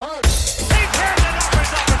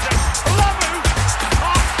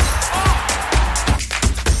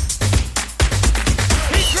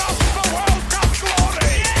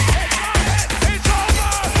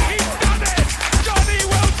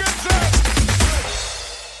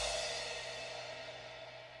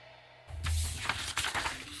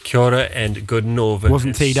Kia ora and good Northern.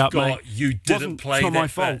 Wasn't teed up, Scott, mate. You didn't play It's not that. my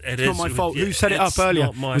fault. It's not my fault. Who set it up earlier?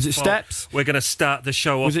 Was it Steps? We're going to start the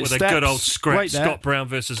show off with a good old scrap. Scott Brown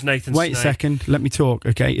versus Nathan Wait Snake. a second. Let me talk,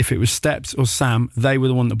 okay? If it was Steps or Sam, they were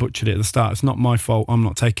the one that butchered it at the start. It's not my fault. I'm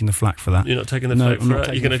not taking the flak for that. You're not taking the flak for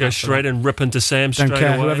it? You're going to go straight and rip into Sam straight away? Don't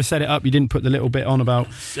care. Whoever set it up, you didn't put the little bit on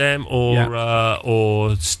about Sam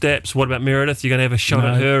or Steps. What about Meredith? You're going to have a shot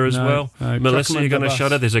at her as well? No. Melissa, you're going to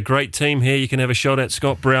shot her. There's a great team here. You can have a shot at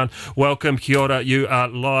Scott Brown. Welcome, Kia ora. You are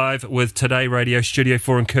live with Today Radio Studio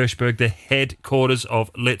 4 in Kirchberg, the headquarters of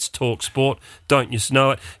Let's Talk Sport. Don't you know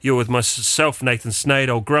it? You're with myself, Nathan Snade,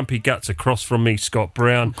 old Grumpy Guts, across from me, Scott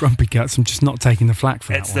Brown. Grumpy Guts, I'm just not taking the flak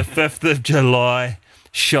for that one. It's the 5th of July,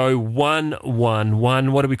 show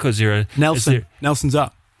 111. What do we call zero? Nelson's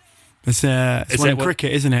up. It's one in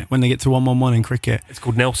cricket, isn't it? When they get to 111 in cricket. It's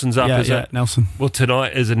called Nelson's up, is it? Nelson. Well,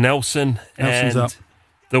 tonight is a Nelson's up.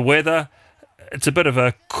 The weather, it's a bit of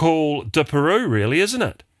a cool dipperoo, really, isn't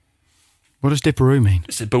it? What does dipperoo mean?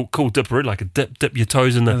 It's a cool dipperoo, like a dip your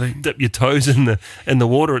toes in the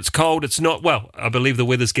water. It's cold. It's not. Well, I believe the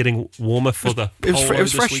weather's getting warmer for the. It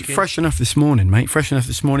was fresh enough this morning, mate. Fresh enough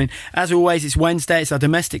this morning. As always, it's Wednesday. It's our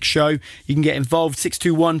domestic show. You can get involved.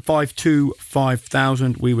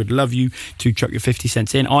 621-525-5000. We would love you to chuck your 50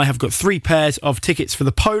 cents in. I have got 3 pairs of tickets for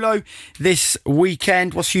the polo this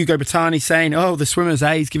weekend. What's Hugo Battani saying? Oh, the swimmers,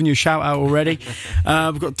 he's giving you a shout out already.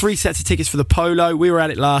 We've got 3 sets of tickets for the polo. We were at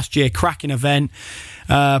it last year. Cracking event,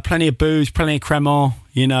 plenty of booze, plenty of cremant,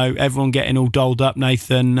 everyone getting all dolled up.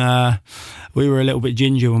 Nathan, we were a little bit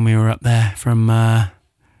ginger when we were up there from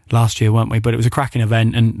last year, weren't we? But it was a cracking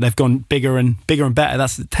event, and they've gone bigger and better.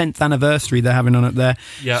 That's the 10th anniversary they're having on up there.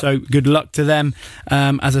 Yep. So good luck to them.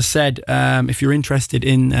 As I said, if you're interested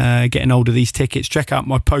in getting hold of these tickets, check out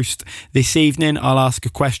my post this evening. I'll ask a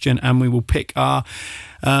question and we will pick our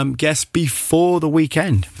guests before the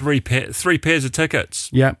weekend. 3 pairs of tickets.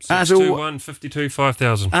 Yeah.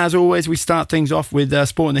 52-5000. As always, we start things off with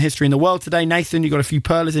sport and the history in the world today. Nathan, you've got a few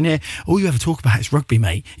pearlers in here. All you ever talk about is rugby,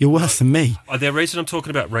 mate. You're worse than me. The reason I'm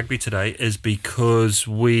talking about rugby today is because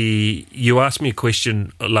you asked me a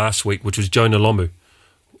question last week, which was Jonah Lomu.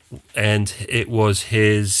 And it was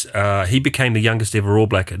he became the youngest ever All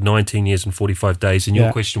Black at 19 years and 45 days. And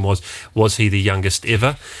your question was he the youngest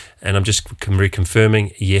ever? And I'm just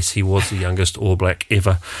reconfirming, yes, he was the youngest All Black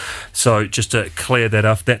ever. So just to clear that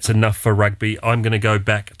up, that's enough for rugby. I'm going to go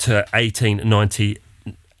back to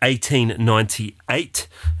 1898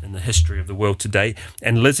 in the history of the world today,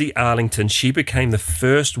 and Lizzie Arlington, she became the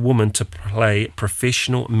first woman to play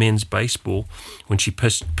professional men's baseball when she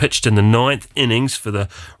pitched in the 9th innings for the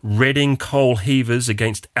Reading Coal Heavers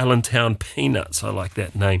against Allentown Peanuts. I like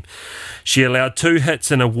that name. She allowed 2 hits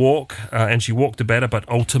and a walk, and she walked a batter, but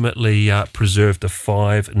ultimately preserved a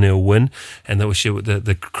 5-0 win. And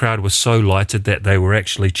the crowd was so lighted that they were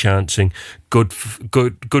actually chanting, Good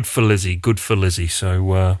for Lizzie, good for Lizzie.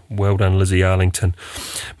 So well done, Lizzie Arlington.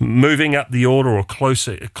 Moving up the order, or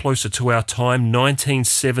closer to our time,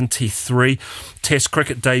 1973 Test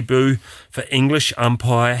cricket debut for English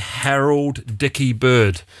umpire Harold Dickie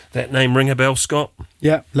Bird. That name ring a bell, Scott?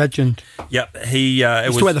 Yeah, legend. Yep, he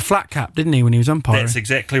used to wear the flat cap, didn't he, when he was umpiring? That's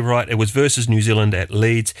exactly right. It was versus New Zealand at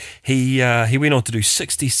Leeds. He went on to do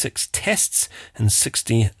 66 tests and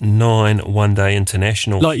 69 one-day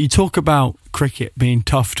international. Like, you talk about cricket being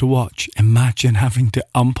tough to watch. Imagine having to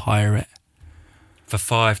umpire it for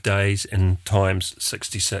 5 days and times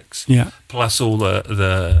 66. Yeah. Plus all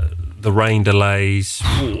the rain delays.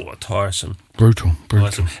 Tiresome. Brutal.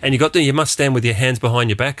 Tiresome. And you must stand with your hands behind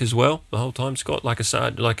your back as well the whole time, Scott, I don't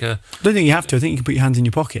think you have to. I think you can put your hands in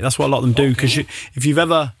your pocket. That's what a lot of them do, because if you've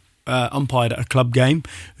ever umpired at a club game,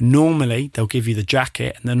 normally they'll give you the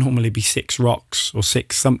jacket, and there'll normally be 6 rocks or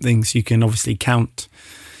 6 something, so you can obviously count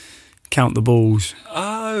the balls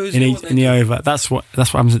in the over. That's what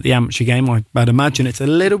happens at the amateur game. I'd imagine it's a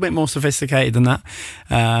little bit more sophisticated than that,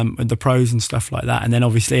 with the pros and stuff like that. And then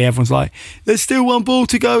obviously everyone's like, "There's still 1 ball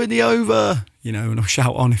to go in the over," and I'll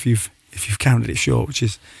shout on if you've counted it short, which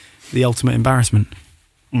is the ultimate embarrassment.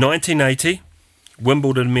 1980.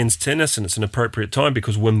 Wimbledon men's tennis, and it's an appropriate time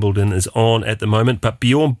because Wimbledon is on at the moment, but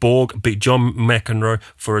Bjorn Borg beat John McEnroe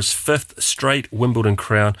for his 5th straight Wimbledon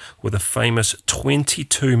crown with a famous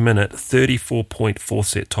 22-minute 34.4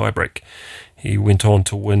 set tiebreak. He went on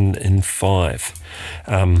to win in 5.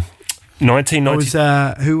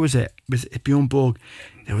 1990. Who was it? Was it Bjorn Borg?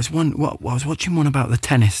 There was one. I was watching one about the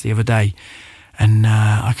tennis the other day, and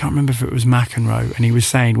I can't remember if it was McEnroe, and he was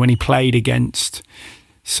saying when he played against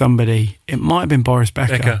somebody, it might have been Boris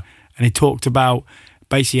Becker, and he talked about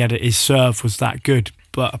basically his serve was that good,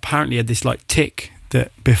 but apparently he had this like tick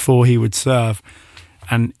that before he would serve,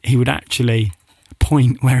 and he would actually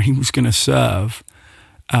point where he was going to serve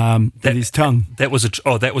with his tongue. That was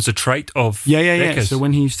a trait of Yeah. Becker's. So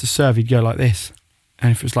when he used to serve, he'd go like this. And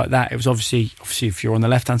if it was like that, it was obviously if you're on the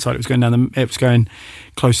left-hand side, it was going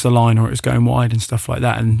close to the line, or it was going wide and stuff like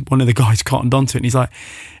that. And one of the guys cottoned onto it, and he's like,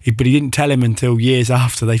 but he didn't tell him until years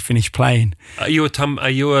after they finished playing. Are you a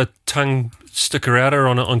tongue sticker outer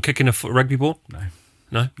on kicking a rugby ball?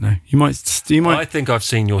 No. You might. I think I've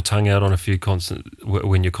seen your tongue out on a few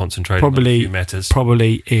when you're concentrating on a few matters.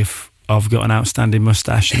 Probably if I've got an outstanding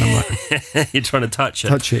moustache and I'm like... You're trying to touch it.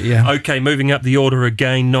 Touch it, yeah. Okay, moving up the order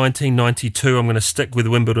again, 1992. I'm going to stick with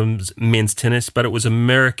Wimbledon's men's tennis, but it was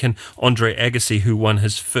American Andre Agassi who won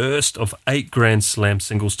his first of 8 Grand Slam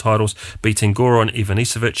singles titles, beating Goran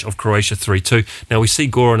Ivanisevic of Croatia 3-2. Now, we see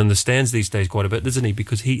Goran in the stands these days quite a bit, doesn't he?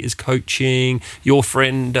 Because he is coaching your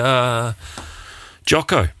friend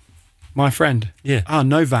Jocko. My friend? Yeah.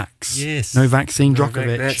 Novak's. Yes. Novak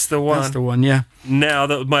Djokovic. That's the one. That's the one, yeah. Now,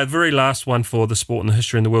 my very last one for the sport and the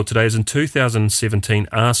history in the world today is in 2017,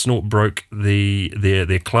 Arsenal broke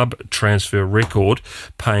their club transfer record,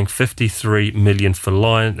 paying $53 million for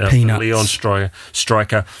Leon striker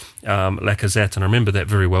Lacazette. And I remember that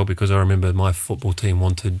very well because I remember my football team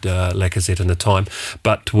wanted Lacazette in the time,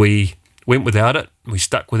 but we went without it. We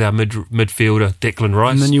stuck with our midfielder, Declan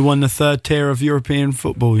Rice. And then you won the third tier of European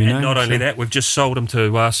football, you know. And not only that, we've just sold him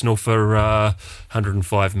to Arsenal for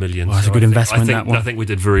 $105 million. Well, that's a good investment, that one. I think we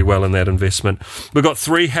did very well in that investment. We've got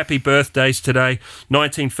 3 happy birthdays today.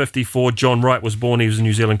 1954, John Wright was born. He was a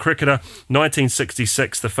New Zealand cricketer.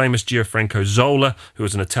 1966, the famous Gianfranco Zola, who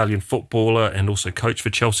was an Italian footballer and also coached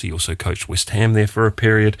for Chelsea. He also coached West Ham there for a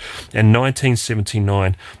period. And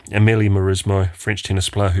 1979, Amélie Mauresmo, French tennis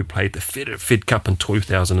player who played the Fed Cup in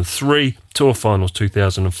 2003, Tour Finals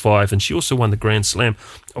 2005, and she also won the Grand Slam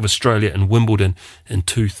of Australia and Wimbledon in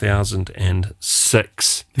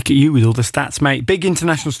 2006. Look at you with all the stats, mate. Big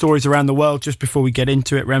international stories around the world just before we get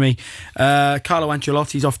into it, Remi. Carlo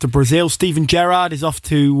Ancelotti's off to Brazil. Steven Gerrard is off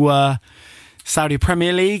to Saudi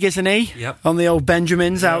Premier League, isn't he? Yep. On the old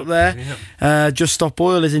Benjamins out there. Yep. Just Stop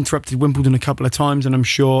Oil has interrupted Wimbledon a couple of times, and I'm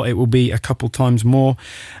sure it will be a couple times more.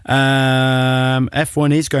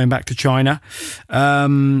 F1 is going back to China.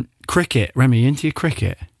 Cricket, Remi, into your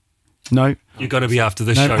cricket? No. You've got to be after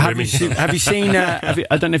this show, Remi. Have you seen?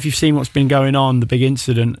 I don't know if you've seen what's been going on. The big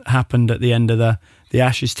incident happened at the end of the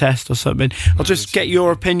Ashes Test or something. I'll just get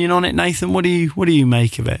your opinion on it, Nathan. What do you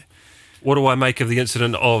make of it? What do I make of the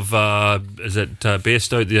incident of, is it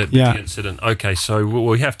Bairstow, the incident? Okay, so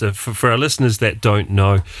we have to, for our listeners that don't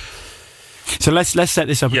know. So let's set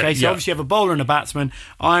this up, okay? So obviously you have a bowler and a batsman.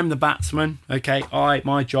 I'm the batsman, okay?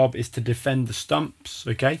 My job is to defend the stumps,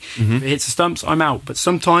 okay? Mm-hmm. If it hits the stumps, I'm out. But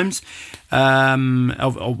sometimes, a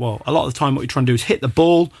lot of the time what you're trying to do is hit the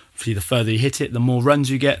ball. Obviously, the further you hit it, the more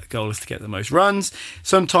runs you get. The goal is to get the most runs.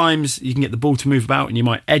 Sometimes you can get the ball to move about and you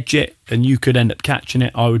might edge it and you could end up catching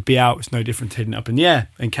it. I would be out. It's no different to hitting it up in the air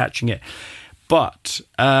and catching it. But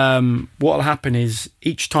what will happen is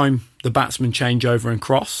each time the batsmen change over and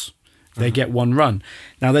cross, they get one run.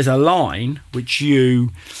 Now, there's a line which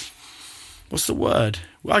what's the word?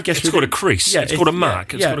 Well, I guess it's called a crease. Yeah, it's called a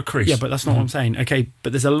mark. It's called a crease. Yeah, but that's not what I'm saying. Okay,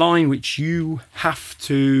 but there's a line which you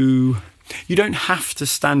don't have to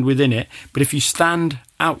stand within it, but if you stand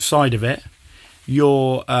outside of it,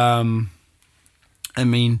 you're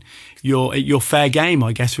fair game,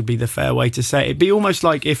 I guess would be the fair way to say it. It'd be almost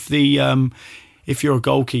like if you're a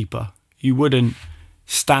goalkeeper, you wouldn't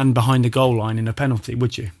stand behind the goal line in a penalty,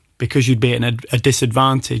 would you? Because you'd be at a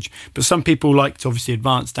disadvantage. But some people like to obviously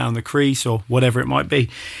advance down the crease or whatever it might be.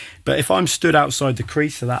 But if I'm stood outside the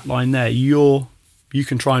crease of that line there, you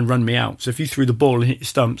can try and run me out. So if you threw the ball and hit your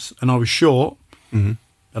stumps and I was short, then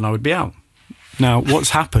I would be out. Now,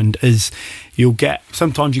 what's happened is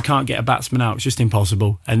sometimes you can't get a batsman out. It's just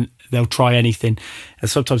impossible. And they'll try anything. And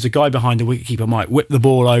sometimes the guy behind the wicketkeeper might whip the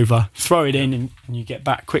ball over, throw it in, and you get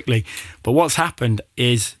back quickly. But what's happened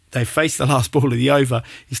is they've faced the last ball of the over.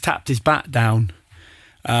 He's tapped his bat down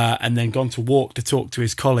and then gone to walk to talk to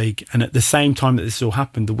his colleague. And at the same time that this all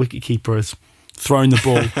happened, the wicketkeeper has thrown the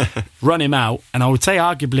ball, run him out, and I would say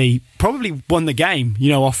arguably probably won the game,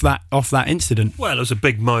 off that incident. Well, it was a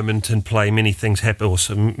big moment in play. Many things happen, or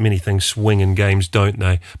many things swing in games, don't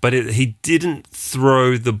they? But he didn't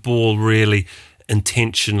throw the ball really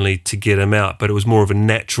intentionally to get him out, but it was more of a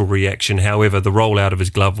natural reaction. However, the roll out of his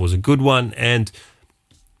glove was a good one, and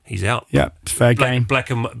he's out. Yeah, it's fair game. Black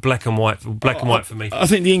and white for me. I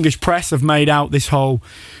think the English press have made out this whole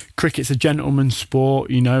cricket's a gentleman's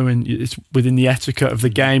sport, and it's within the etiquette of the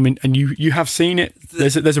game, and you have seen it.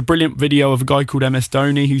 There's a brilliant video of a guy called MS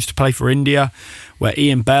Dhoni who used to play for India, where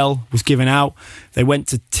Ian Bell was given out. They went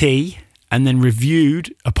to tea, and then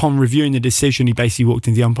upon reviewing the decision, he basically walked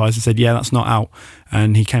into the umpires and said, yeah, that's not out,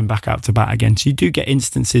 and he came back out to bat again. So you do get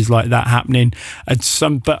instances like that happening,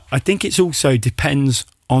 but I think it also depends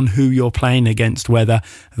on who you're playing against, whether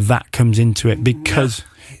that comes into it, because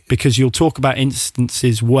you'll talk about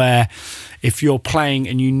instances where if you're playing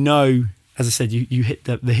and as I said, you hit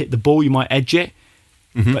the ball, you might edge it,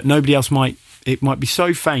 but nobody else might. It might be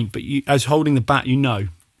so faint, but as holding the bat, you know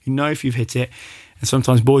if you've hit it, and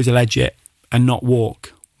sometimes boys will edge it and not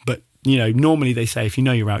walk. But normally they say if you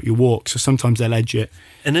know you're out, you walk. So sometimes they'll edge it.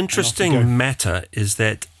 An interesting matter is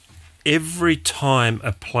that every time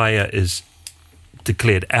a player is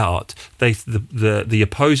declared out, the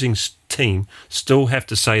opposing team still have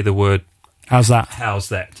to say the word how's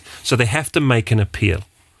that, so they have to make an appeal.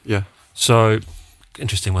 So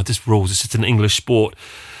interesting one. This rules, it's an English sport.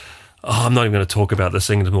 I'm not even going to talk about this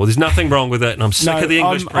thing anymore. There's nothing wrong with it, and I'm sick of the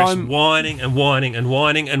English press whining.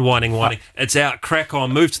 It's out, crack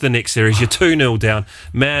on, move to the next series. You're 2-0 down,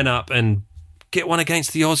 man up and get one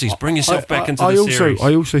against the Aussies. Bring yourself back into the series.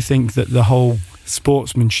 I also think that the whole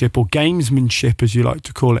sportsmanship or gamesmanship, as you like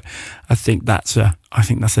to call it, I think that's a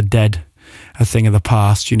thing of the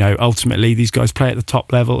past. Ultimately these guys play at the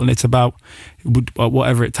top level, and it's about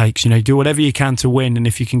whatever it takes. Do whatever you can to win, and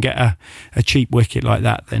if you can get a cheap wicket like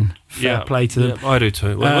that, then fair play to them. I do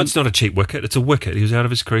too. Well, it's not a cheap wicket; it's a wicket. He was out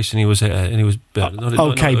of his crease, and he was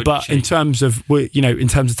but in terms of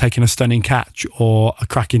taking a stunning catch or a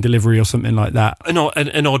cracking delivery or something like that,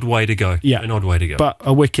 an odd way to go. Yeah, an odd way to go. But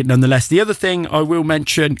a wicket nonetheless. The other thing I will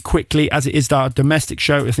mention quickly, as it is our domestic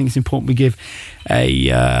show, I think it's important we give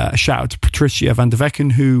a shout out to Patricia van der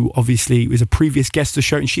Vecken, who obviously was a previous guest of the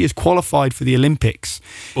show, and she has qualified for the Olympics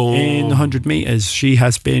in the 100 metres. She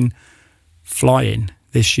has been flying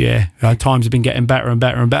this year. Her times have been getting better and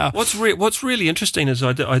better and better. What's really interesting is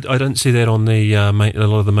I don't see that on a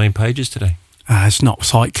lot of the main pages today. It's not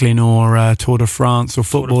cycling or Tour de France or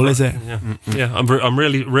football, is it? Yeah. I'm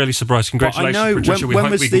really surprised. Congratulations, Patricia. We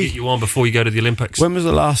hope we can get you on before you go to the Olympics. When was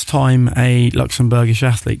the last time a Luxembourgish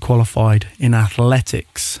athlete qualified in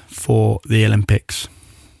athletics for the Olympics?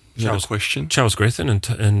 Charles Griffin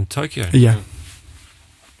in Tokyo. Yeah.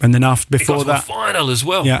 And then before that, final as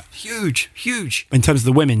well. Yeah, huge. In terms of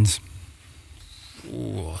the women's,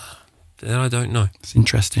 that I don't know. It's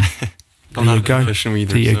interesting. There you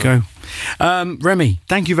go. Remi,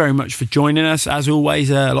 thank you very much for joining us. As always,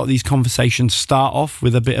 a lot of these conversations start off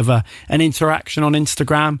with a bit of an interaction on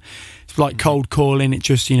Instagram. It's like cold calling. It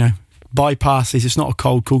just bypasses. It's not a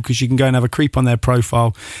cold call because you can go and have a creep on their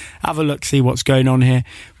profile, have a look, see what's going on here.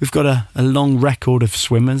 We've got a long record of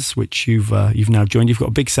swimmers, which you've now joined. You've got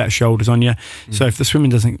a big set of shoulders on you. So if the swimming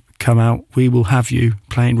doesn't come out, we will have you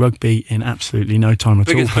playing rugby in absolutely no time at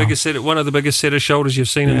all. One of the biggest set of shoulders you've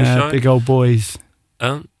seen in the show. Big old boys.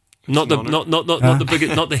 Not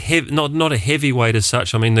a heavyweight as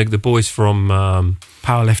such. I mean, the boys from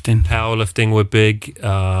powerlifting were big.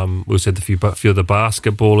 We said a few of the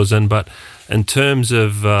basketballers in, but in terms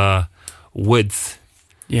of width,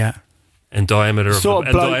 and diameter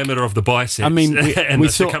of the biceps, I mean, and the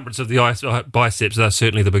circumference of the biceps, are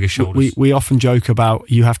certainly the biggest shoulders. We often joke about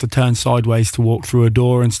you have to turn sideways to walk through a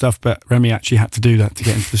door and stuff, but Remi actually had to do that to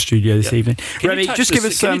get into the studio this evening. Remi, just give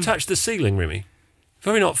us Can you touch the ceiling, Remi?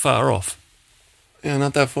 Very not far off. Yeah,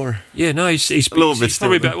 not that far. Yeah, no, he's a little bit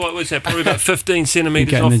probably about, what was that? Probably about 15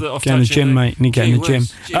 centimetres off get in the gym, mate. You get in the gym.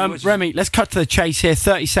 Whiz. Remi, let's cut to the chase here.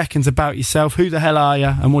 30 seconds about yourself. Who the hell are you,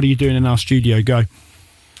 and what are you doing in our studio? Go.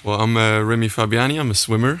 Well, I'm Remi Fabiani. I'm a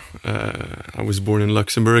swimmer. I was born in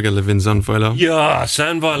Luxembourg. I live in Sandweiler. Yeah,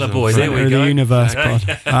 Sandweiler boy. There we go. The universe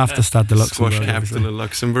pod. After Stade de Luxembourg. Squash capital of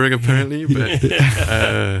Luxembourg, apparently. But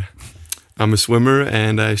I'm a swimmer,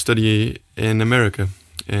 and I study in America,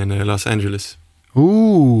 in Los Angeles.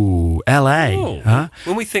 Ooh, LA. Oh, huh?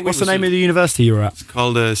 What's the name of the university you're at? It's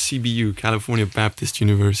called CBU, California Baptist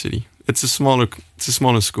University. It's a smaller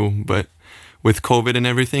school, but with COVID and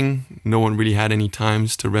everything, no one really had any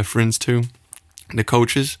times to reference to the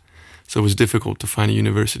coaches, so it was difficult to find a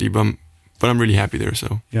university. But I'm really happy there.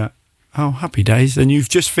 So yeah. Oh, happy days. And you've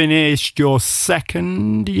just finished your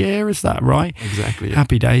second year, is that right? Exactly. Yeah.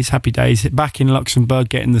 Happy days. Back in Luxembourg,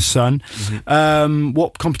 getting the sun. Mm-hmm.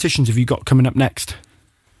 What competitions have you got coming up next?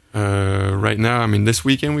 Right now, I mean, this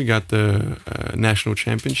weekend we got the national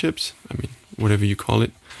championships. I mean, whatever you call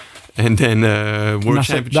it. And then World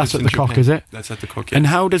Championships. That's at the Cock, is it? That's at the Cock. Yeah. And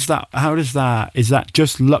how does that? Is that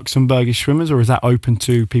just Luxembourgish swimmers, or is that open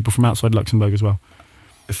to people from outside Luxembourg as well?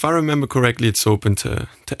 If I remember correctly, it's open to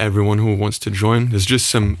everyone who wants to join. There's just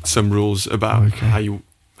some rules about how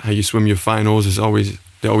you swim your finals.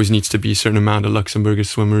 There always needs to be a certain amount of Luxembourgish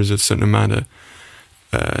swimmers, a certain amount of.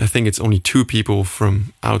 I think it's only 2 people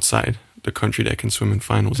from outside the country that can swim in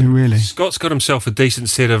finals. Really? Scott's got himself a decent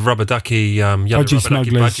set of rubber ducky,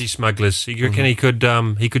 budgie smugglers. You reckon he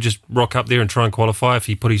could just rock up there and try and qualify if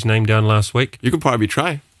he put his name down last week? You could probably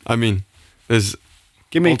try. I mean, there's.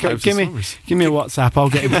 Give me a WhatsApp. I'll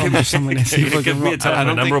get him on with someone. Give me a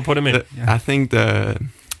telephone number. I'll put him in. I think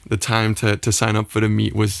the time to sign up for the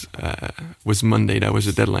meet was Monday. That was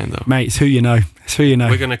the deadline, though. Mate, it's who you know.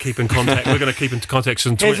 We're going to keep in contact. We're going to keep in contact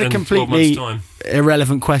in 12 months' time. Here's a completely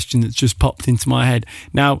irrelevant question that's just popped into my head.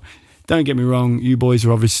 Now, don't get me wrong. You boys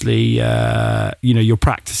are obviously, you're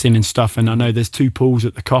practicing and stuff. And I know there's 2 pools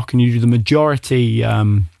at the Cock, and you do the majority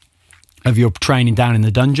of your training down in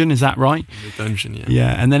the dungeon. Is that right? The dungeon, yeah.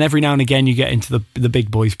 Yeah, and then every now and again you get into the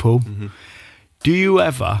big boys pool. Mm-hmm. Do you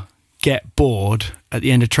ever get bored at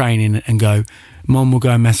the end of training and go, Mom, we'll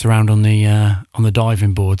go and mess around on the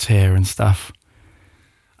diving boards here and stuff?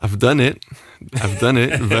 I've done it,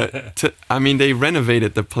 but they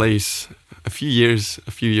renovated the place a few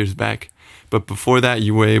years back. But before that,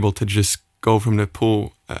 you were able to just go from the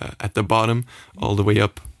pool at the bottom all the way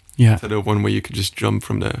up to the one where you could just jump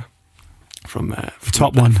from the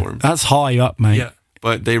top one. That's high up, mate. Yeah,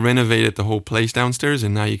 but they renovated the whole place downstairs,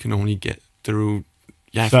 and now you can only get through.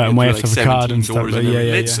 Certain way to have a card and stuff.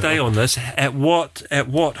 Let's stay on this. At what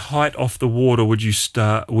height off the water would you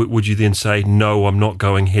start? Would you then say, no, I'm not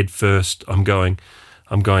going head first. I'm going.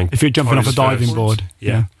 If you're jumping off a diving board,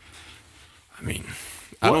 yeah. I mean,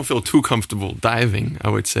 I don't feel too comfortable diving, I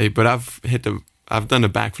would say, but I've done a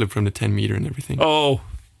backflip from the 10 meter and everything. Oh,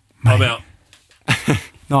 mate. I'm out.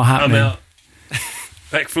 Not happening. I'm out.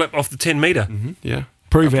 Backflip off the 10 meter. Mm-hmm, yeah.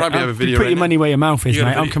 Prove I'll it. probably have a video Put your money where your mouth is,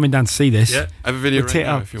 mate. I'm coming down to see this. Yeah. I have a video right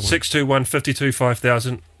now if you want. 621 52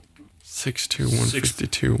 5000. 621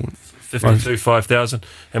 52 52 5000.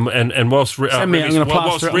 And whilst send me, I'm going to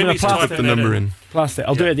plaster the number in. Plaster it.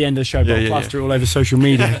 I'll do it at the end of the show, but I'll plaster it all over social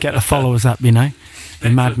media. Get the followers up, you know. The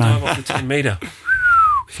madman. Dive off the 10 meter.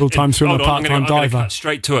 Full-time swimmer, part-time diver. Cut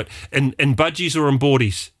straight to it. In budgies or in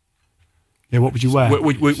boardies? Yeah, what would you wear?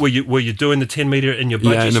 Were you doing the 10 meter in your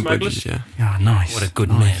budgie smugglers? Budgies, yeah. Nice. What a good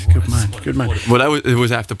man. Good man. Well, it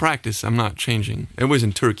was after practice. I'm not changing. It was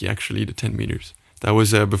in Turkey, actually, the 10 meters. That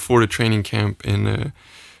was before the training camp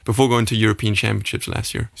before going to European Championships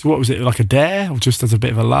last year. So what was it, like a dare or just as a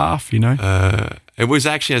bit of a laugh, you know? It was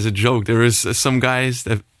actually as a joke. There was some guys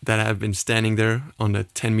that have been standing there on the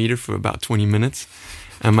 10 meter for about 20 minutes.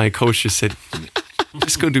 And my coach just said,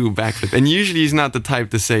 just go do a backflip. And usually he's not the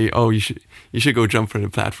type to say, oh, you should go jump from the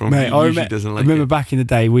platform. Mate, he usually doesn't like it. I remember back in the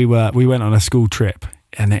day, we went on a school trip,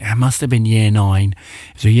 and it must have been year 9.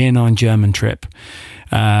 It was a year 9 German trip.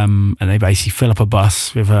 And they basically fill up a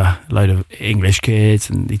bus with a load of English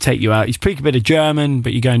kids, and they take you out. You speak a bit of German,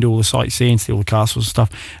 but you go and do all the sightseeing, see all the castles and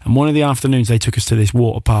stuff. And one of the afternoons, they took us to this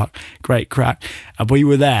water park. Great crack. And we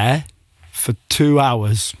were there for 2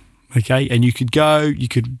 hours. Okay, and you could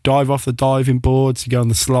dive off the diving boards, you go on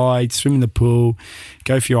the slides, swim in the pool,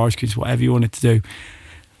 go for your ice creams, whatever you wanted to do.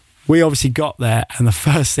 We obviously got there, and the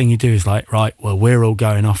first thing you do is like, right, well, we're all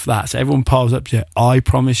going off that. So everyone piles up to it. I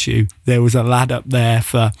promise you, there was a lad up there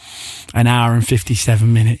for an hour and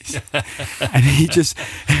 57 minutes. And he'd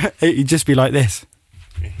just be like this.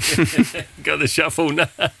 Got the shuffle now.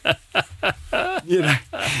 You know,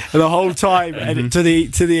 the whole time, and to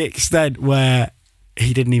the extent where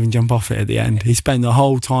he didn't even jump off it at the end. He spent the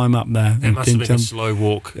whole time up there. It must have been a slow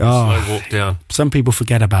walk. Slow walk down. Some people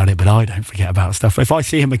forget about it, but I don't forget about stuff. If I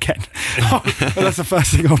see him again, that's the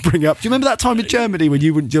first thing I'll bring up. Do you remember that time in Germany when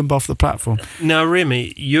you wouldn't jump off the platform? Now,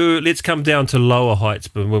 Remi, let's come down to lower heights,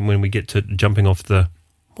 but when we get to jumping off the,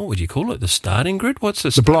 what would you call it? The starting grid? What's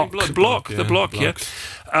this? The block. The block,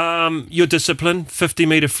 yeah. Your discipline, 50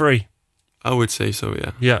 metre free. I would say so,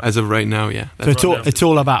 yeah. Yeah. As of right now, yeah. So it's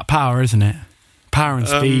all about power, isn't it? Power and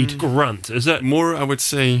speed. Grunt, is it? More, I would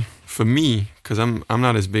say, for me, because I'm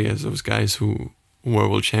not as big as those guys who were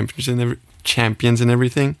world champions and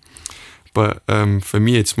everything. But for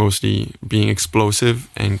me, it's mostly being explosive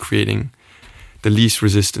and creating the least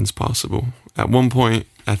resistance possible. At one point,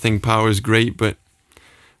 I think power is great, but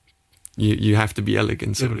you have to be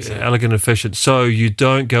elegant, so to say. Elegant, efficient. So you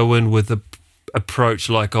don't go in with the approach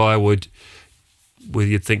like I would, where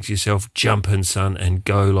you'd think to yourself, jump in, son, and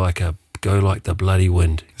go like the bloody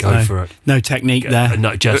wind. Go for it. No technique there.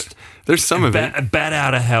 No, just There's some of it. Bat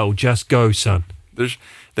out of hell, just go, son.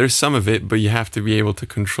 There's some of it, but you have to be able to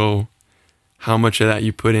control how much of that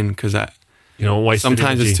you put in, because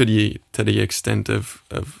sometimes it's to the extent of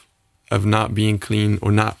not being clean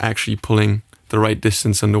or not actually pulling the right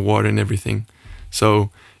distance underwater and everything. So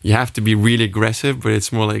you have to be really aggressive, but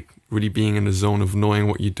it's more like really being in the zone of knowing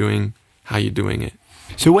what you're doing, how you're doing it.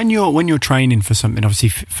 So when you're training for something, obviously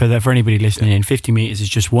for anybody listening in, 50 meters is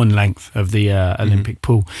just one length of the Olympic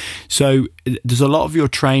pool. So does a lot of your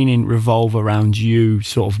training revolve around you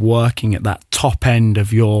sort of working at that top end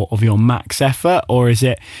of your max effort, or is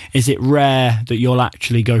it rare that you'll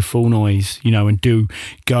actually go full noise, and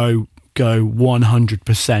go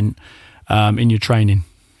 100% in your training?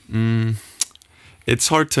 It's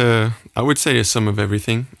hard to. I would say there's some of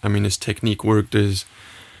everything. I mean, there's technique work. There's.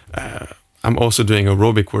 I'm also doing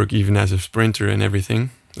aerobic work, even as a sprinter and everything.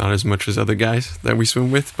 Not as much as other guys that we swim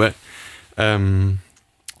with, but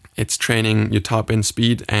it's training your top end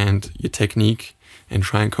speed and your technique, and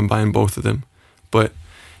try and combine both of them. But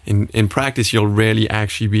in practice, you'll rarely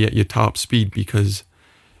actually be at your top speed because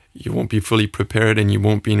you won't be fully prepared and you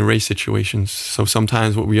won't be in race situations. So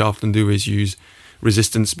sometimes what we often do is use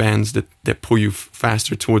resistance bands that pull you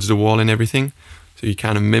faster towards the wall and everything. So you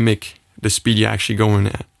kind of mimic the speed you're actually going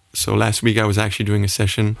at. So last week I was actually doing a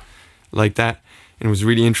session like that, and it was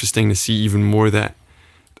really interesting to see even more that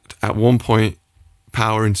at one point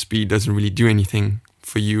power and speed doesn't really do anything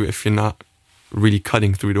for you if you're not really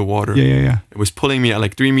cutting through the water. Yeah. It was pulling me at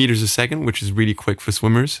like 3 meters a second, which is really quick for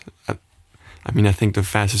swimmers. I think the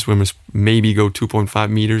fastest swimmers maybe go 2.5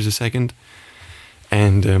 meters a second.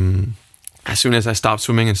 And as soon as I stopped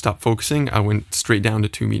swimming and stopped focusing, I went straight down to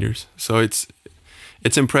 2 meters. So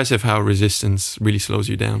it's impressive how resistance really slows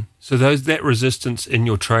you down. So that resistance in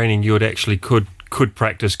your training, you would actually could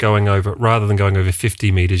practice going over, rather than going over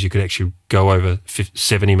 50 meters, you could actually go over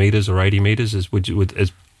 70 meters or 80 meters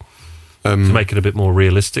to make it a bit more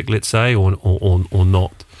realistic, let's say, or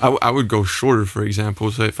not. I would go shorter, for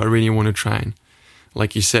example. So if I really want to try and,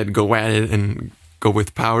 like you said, go at it and go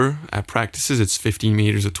with power at practices, it's 15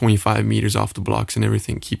 meters or 25 meters off the blocks and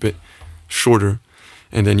everything. Keep it shorter.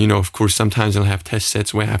 And then, of course, sometimes I'll have test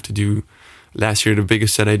sets where I have to do. Last year, the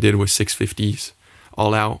biggest set I did was 650s,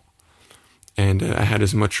 all out. And I had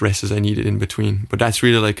as much rest as I needed in between. But that's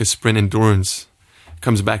really like a sprint endurance. It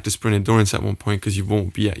comes back to sprint endurance at one point, because you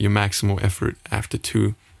won't be at your maximal effort after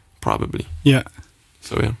 2, probably. Yeah.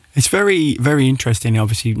 So, yeah. It's very, very interesting.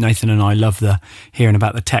 Obviously, Nathan and I love hearing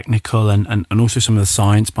about the technical and also some of the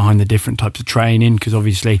science behind the different types of training, because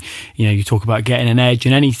obviously, you talk about getting an edge,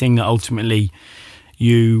 and anything that ultimately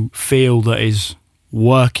you feel that is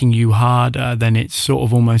working you harder, then it's sort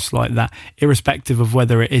of almost like that, irrespective of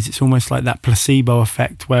whether it is, it's almost like that placebo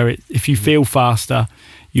effect where if you feel faster,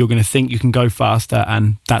 you're going to think you can go faster,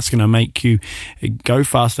 and that's going to make you go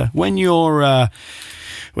faster. When you're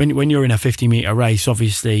when you're in a 50-meter race,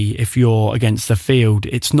 obviously, if you're against the field,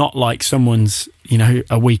 it's not like someone's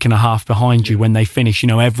a week and a half behind you when they finish.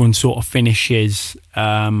 Everyone sort of finishes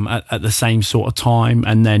at the same sort of time,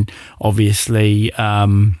 and then obviously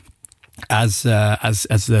as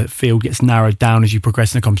the field gets narrowed down as you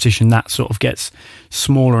progress in the competition, that sort of gets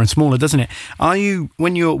smaller and smaller, doesn't it? Are you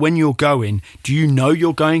when you're going, do you know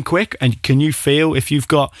you're going quick, and can you feel if you've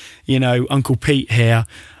got Uncle Pete here,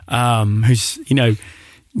 who's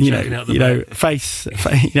face,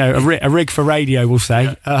 a rig for radio, we'll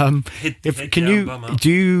say.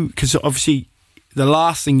 Because obviously the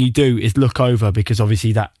last thing you do is look over, because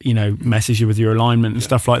obviously that messes you with your alignment and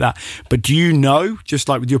stuff like that. But do you know, just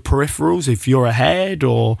like with your peripherals, if you're ahead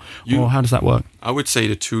or how does that work? I would say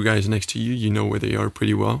the 2 guys next to you know where they are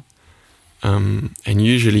pretty well, and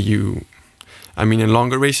usually in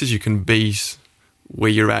longer races you can base where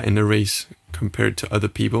you're at in the race compared to other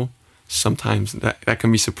people. Sometimes that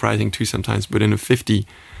can be surprising too sometimes, but in a 50,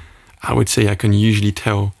 I would say I can usually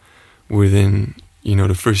tell within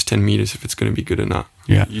the first 10 meters if it's going to be good or not.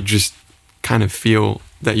 Yeah, you just kind of feel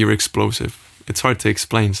that you're explosive. It's hard to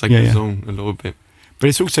explain. It's like the zone a little bit. But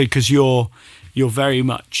it's also because you're very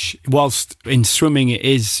much, whilst in swimming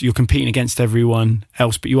you're competing against everyone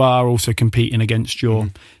else, but you are also competing against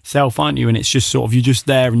yourself, aren't you? And it's just sort of, you're just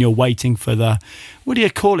there and you're waiting for what do you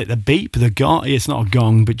call it? The beep, the gong? It's not a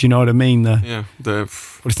gong, but do you know what I mean? Well,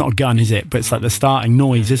 it's not a gun, is it? But it's like the starting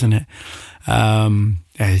noise, isn't it?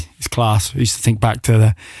 It's class. I used to think back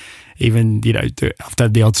to I've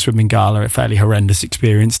done the odd swimming gala, a fairly horrendous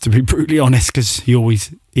experience, to be brutally honest, because you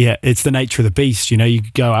always, it's the nature of the beast. You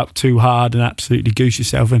go out too hard and absolutely goose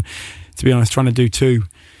yourself. And to be honest, trying to do two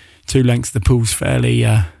lengths of the pool's fairly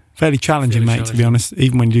challenging, mate, to be honest,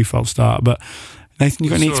 even when you do false start. But Nathan, you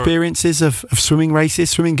got any experiences of swimming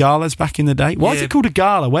races, swimming galas back in the day? Why is it called a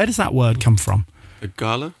gala? Where does that word come from? A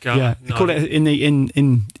gala? Yeah, they call it in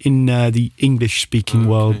the English speaking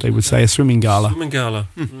world. They would say a swimming gala. Swimming gala.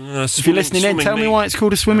 If you're listening in, tell me why it's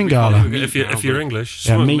called a swimming gala. If you're English,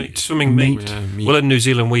 swimming meet. Yeah, meat. Well, in New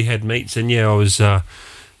Zealand we had meets, and I was.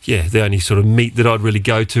 The only sort of meat that I'd really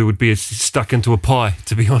go to would be stuck into a pie,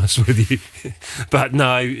 to be honest with you. But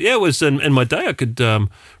no, it was in my day I could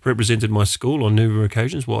represented my school on numerous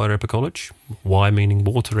occasions. Wairarapa College, Y meaning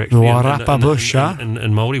water actually. Wairarapa bush, in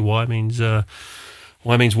Māori, Y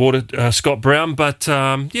means water. Scott Brown, but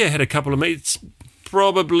had a couple of meets.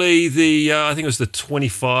 Probably I think it was the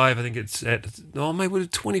 25. I think it's at maybe the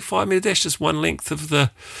 25 metre dash, just one length of the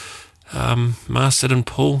Masterton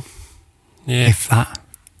pool. Yeah,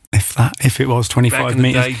 If it was 25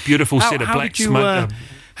 metres. Day, beautiful set of black smoke.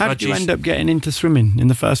 How did you end up getting into swimming in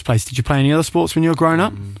the first place? Did you play any other sports when you were growing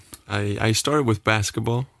up? I started with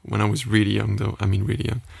basketball when I was really young, though. I mean, really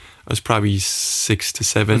young. I was probably 6 to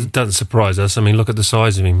 7. It doesn't surprise us. I mean, look at the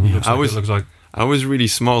size of him. I was really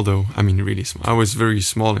small, though. I mean, really small. I was very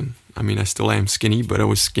small, and I mean, I still am skinny, but I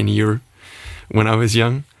was skinnier when I was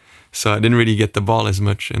young. So I didn't really get the ball as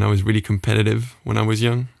much, and I was really competitive when I was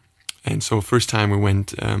young. And so first time we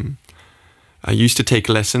went, I used to take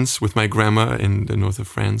lessons with my grandma in the north of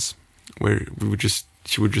France, where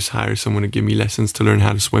she would just hire someone to give me lessons to learn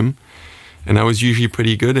how to swim. And I was usually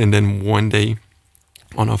pretty good. And then one day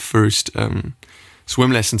on our first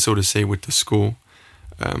swim lesson, so to say, with the school,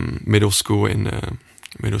 middle school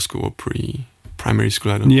or primary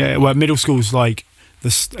school, I don't know. Yeah, well, middle school's like,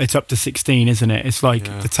 it's up to 16, isn't it? It's like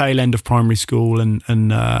the tail end of primary school and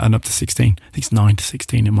up to 16. I think it's 9 to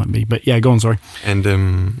 16 it might be. But yeah, go on, sorry.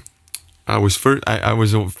 And I was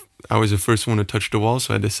the first one to touch the wall,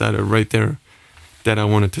 so I decided right there that I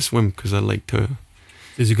wanted to swim because I like to.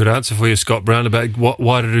 There's a good answer for you, Scott Brown, about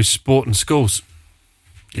why to do sport in schools.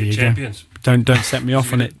 Champions. Don't set me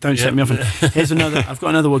off on it. Don't set me off on it. Here's another. I've got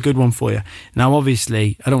another good one for you. Now,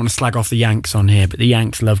 obviously, I don't want to slag off the Yanks on here, but the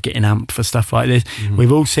Yanks love getting amped for stuff like this. Mm-hmm.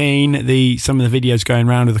 We've all seen some of the videos going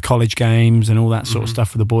around of the college games and all that sort of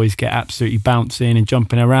stuff where the boys get absolutely bouncing and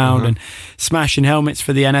jumping around and smashing helmets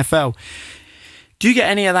for the NFL. Do you get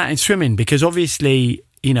any of that in swimming? Because obviously,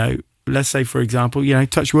 let's say, for example,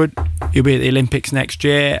 touch wood, you'll be at the Olympics next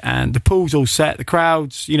year and the pool's all set, the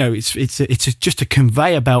crowds, it's just a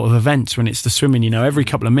conveyor belt of events when it's the swimming, every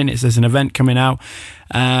couple of minutes there's an event coming out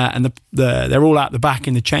and they're all out the back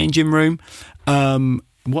in the changing room.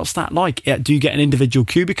 What's that like? Do you get an individual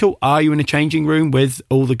cubicle? Are you in a changing room with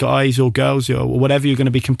all the guys or girls or whatever you're going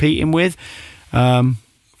to be competing with?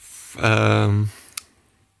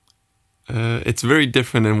 It's very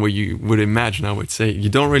different than what you would imagine, I would say. You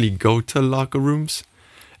don't really go to locker rooms.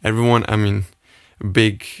 Everyone, I mean,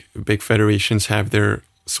 big federations have their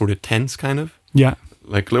sort of tents, kind of. Yeah.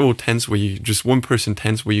 Like little tents where just one person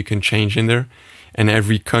tents where you can change in there. And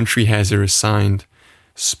every country has their assigned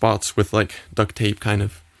spots with like duct tape, kind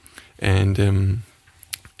of. And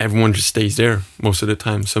everyone just stays there most of the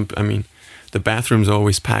time. The bathroom's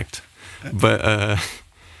always packed. But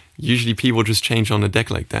usually people just change on the deck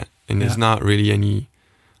like that. And there's not really any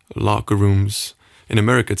locker rooms. In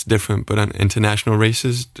America, it's different, but on international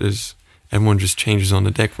races, everyone just changes on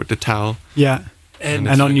the deck with the towel. Yeah, and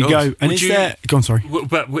on you go. And go on, sorry.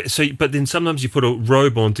 But then sometimes you put a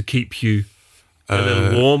robe on to keep you a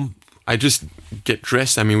little warm. I just get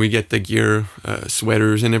dressed. I mean, we get the gear,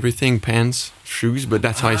 sweaters and everything, pants, shoes. But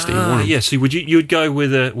that's how I stay warm. Yeah. So you'd go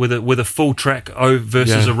with a full track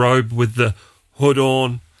versus a robe with the hood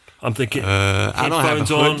on. I'm thinking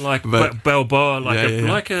headphones on, like Balboa,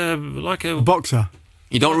 like a boxer.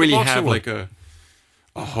 You don't really have like a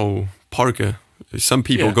whole parka. Some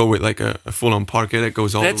people go with like a full-on parka that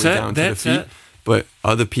goes all the way down to the feet. But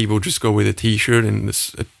other people just go with a t-shirt, and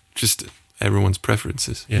it's just everyone's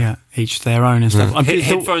preferences. Yeah, each their own and stuff.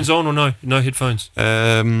 Headphones on or no headphones?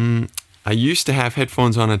 I used to have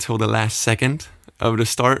headphones on until the last second of the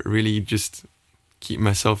start. Really, just keep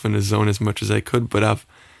myself in the zone as much as I could. But I've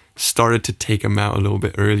started to take them out a little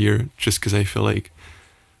bit earlier, just because I feel like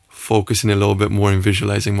focusing a little bit more and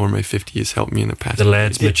visualizing more my 50 has helped me in the past. The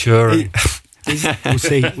lad's maturing.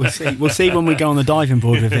 We'll see when we go on the diving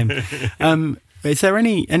board with him. Is there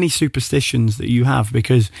any superstitions that you have?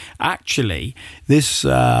 Because actually, this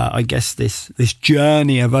this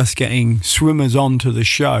journey of us getting swimmers onto the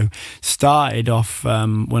show started off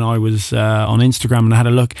when I was on Instagram and I had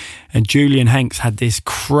a look, and Julian Hanks had this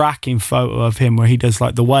cracking photo of him where he does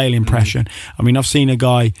like the whale impression. I mean, I've seen a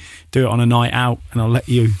guy do it on a night out, and I'll let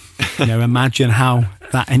you imagine how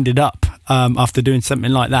that ended up after doing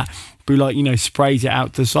something like that. who like sprays it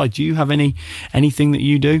out to the side. Do you have anything that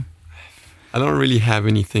you do? I don't really have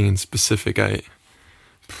anything in specific.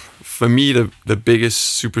 For me, the biggest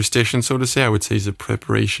superstition, so to say, I would say, is the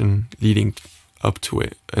preparation leading up to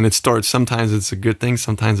it. And it starts, sometimes it's a good thing,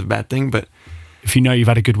 sometimes a bad thing, but if you know you've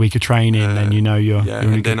had a good week of training, then you're in a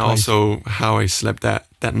and good then place. Also how I slept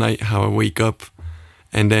that night, how I wake up,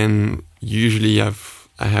 and then usually I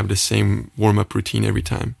have the same warm-up routine every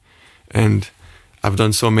time. And I've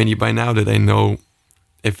done so many by now that I know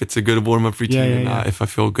if it's a good warm-up routine or not, if I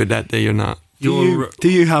feel good that day or not. Do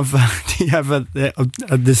you have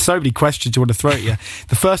there's so many questions I want to throw at you.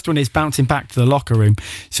 The first one is bouncing back to the locker room.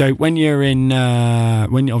 So when you're when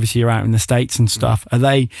obviously you're out in the States and stuff,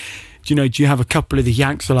 do you have a couple of the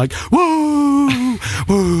Yanks who are like, whoa,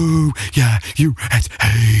 whoa, yeah,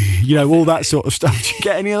 USA, all that sort of stuff? Do you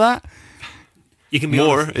get any of that? You can be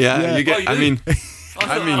more, honest. yeah. You get. I mean,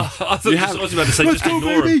 I thought I was about to say let's just go,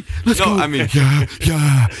 ignore baby. him. Let's go. I mean, yeah.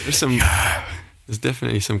 There's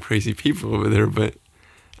definitely some crazy people over there, but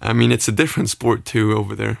I mean, it's a different sport too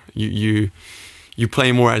over there. You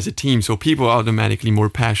play more as a team, so people are automatically more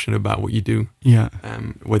passionate about what you do. Yeah.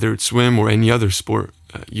 Whether it's swim or any other sport,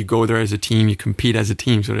 you go there as a team, you compete as a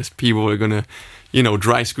team. So there's people who are gonna,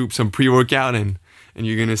 dry scoop some pre-workout and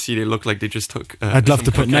you're gonna see they look like they just took. I'd love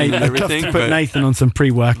to put Nathan on some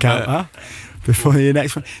pre-workout. Before your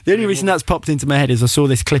next one. The only reason that's popped into my head is I saw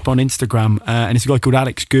this clip on Instagram, and it's a guy called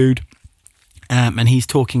Alex Good. And he's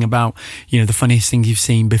talking about, the funniest things you've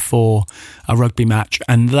seen before a rugby match.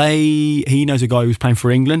 And he knows a guy who's playing for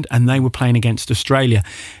England, and they were playing against Australia.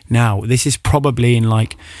 Now, this is probably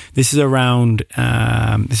this has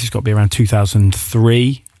got to be around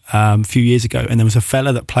 2003, a few years ago. And there was a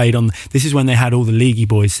fella that played this is when they had all the leaguey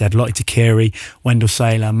boys, said Lottie Takiri, Wendell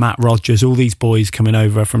Saylor, Matt Rogers, all these boys coming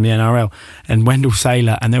over from the NRL. And Wendell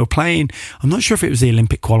Saylor, and they were playing, I'm not sure if it was the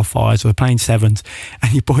Olympic qualifiers or they're playing sevens.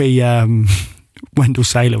 And your boy, Wendell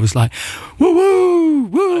Saylor was like, woo, woo,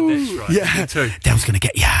 woo. That's right. Yeah, Dale's going to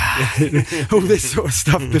get all this sort of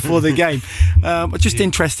stuff before the game. Just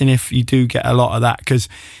interesting if you do get a lot of that, because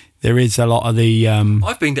there is a lot of the.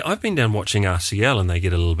 I've been down watching RCL, and they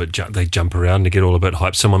get a little bit. They jump around, they get all a bit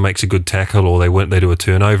hyped. Someone makes a good tackle, or they do a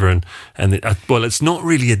turnover, and it's not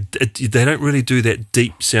really they don't really do that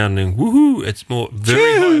deep sounding woohoo. It's more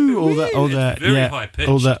very high. High pitch.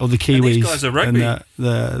 All the Kiwis and these guys are rugby. And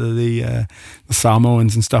the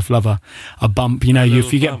Samoans and stuff love a bump.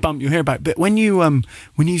 If you get bumped, you hear about it. But when you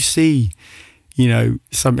see,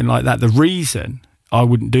 something like that, the reason I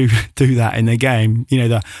wouldn't do that in the game,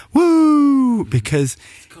 the woo, because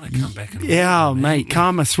it's got to come back mate,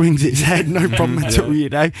 karma swings its head, no problem at all,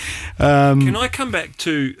 Can I come back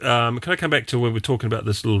to when we're talking about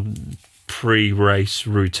this little pre-race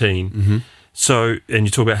routine? Mm-hmm. So, and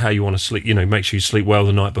you talk about how you want to sleep, make sure you sleep well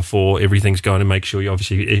the night before, everything's going, and make sure you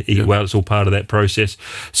obviously eat well. It's all part of that process.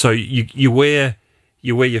 So you wear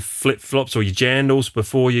your flip-flops or your jandals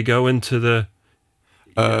before you go into the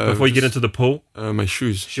before you get into the pool. My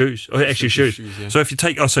shoes. Shoes. Oh, actually shoes. Yeah. So if you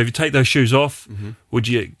take those shoes off, would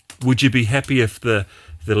you be happy if the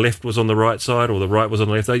left was on the right side or the right was on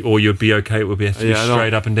the left, or you'd be okay? It would be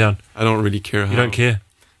straight up and down. I don't really care. You don't care.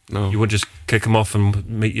 No. You would just kick them off and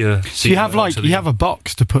meet your. So you have a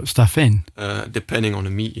box to put stuff in. Depending on the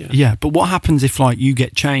meet, yeah. Yeah, but what happens if you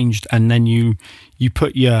get changed and then you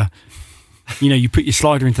put your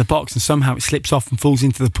slider into the box and somehow it slips off and falls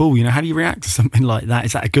into the pool? How do you react to something like that?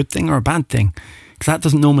 Is that a good thing or a bad thing? Because that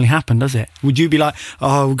doesn't normally happen, does it? Would you be like,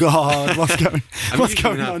 oh God, what's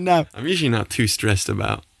going on now? I'm usually not too stressed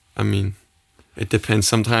about. I mean, it depends.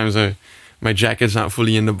 Sometimes my jacket's not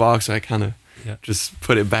fully in the box, so I kind of just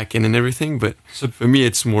put it back in and everything. But for me,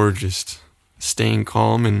 it's more just staying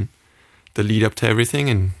calm and the lead up to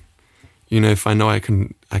everything. And if I know I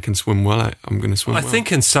can swim well, I'm going to swim well. I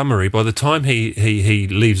think in summary, by the time he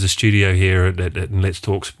leaves the studio here at Let's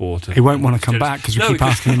Talk Sport, he won't want to come back because we keep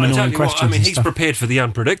asking him annoying questions. He's prepared for the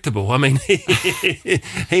unpredictable. I mean,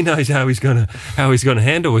 he knows how he's going to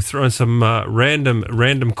handle. We're throwing some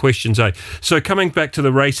random questions. So coming back to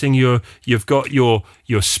the racing, you've got your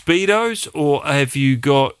speedos, or have you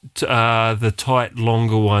got the tight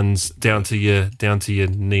longer ones down to your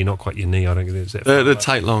knee? Not quite your knee. I don't think it's that. The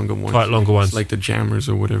tight longer ones. Tight longer ones, like the jammers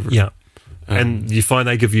or whatever. Yeah. And you find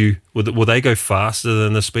they give you, will they go faster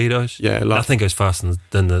than the speedos? Yeah, nothing goes faster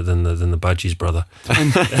than the budgies, brother.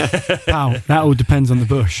 Pal, that all depends on the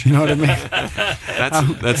bush. You know what I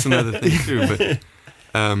mean? That's another thing too. But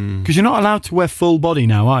because you're not allowed to wear full body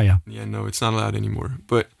now, are you? Yeah, no, it's not allowed anymore.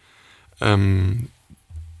 But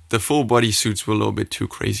the full body suits were a little bit too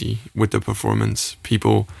crazy with the performance.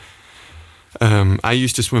 People, I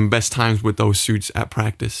used to swim best times with those suits at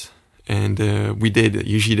practice. and we did.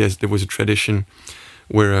 Usually there was a tradition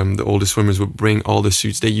where the older swimmers would bring all the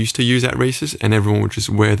suits they used to use at races, and everyone would just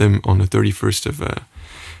wear them on the 31st of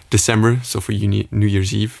December, so for New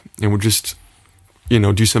Year's Eve, and would just,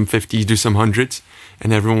 do some 50s, do some 100s,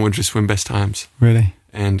 and everyone would just swim best times. Really?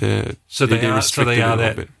 And they are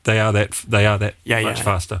that much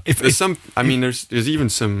faster. There's some. I mean, there's even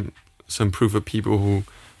some proof of people who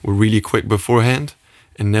were really quick beforehand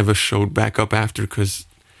and never showed back up after because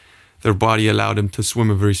their body allowed them to swim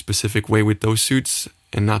a very specific way with those suits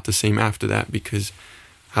and not the same after that, because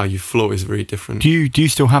how you flow is very different. Do you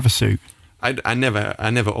still have a suit? I never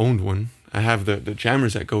owned one. I have the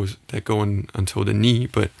jammers that go on until the knee,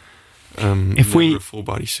 but never a full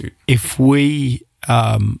body suit. If we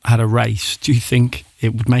had a race, do you think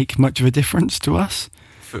it would make much of a difference to us?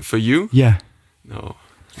 For you? Yeah. No.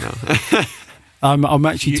 I'm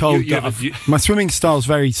actually told that my swimming style is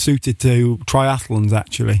very suited to triathlons.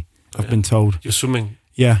 Actually, I've been told. You're swimming?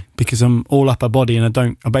 Yeah, because I'm all upper body and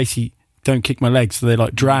I basically don't kick my legs, so they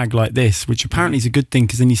like drag like this, which apparently is a good thing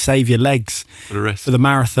because then you save your legs for the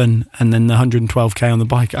marathon and then the 112k on the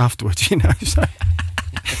bike afterwards. So.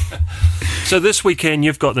 So this weekend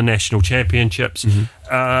you've got the national championships.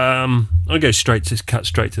 I'll cut straight to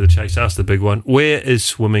the chase. Ask the big one. Where is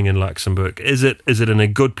swimming in Luxembourg? Is it in a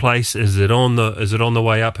good place? Is it on the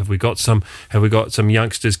way up? Have we got some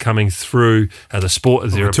youngsters coming through? The sport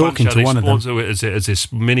is there? We're talking to one of them. Is there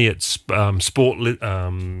many at Sport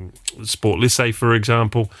Lycée, for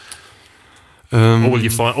example? Or will you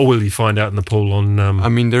find out in the pool on?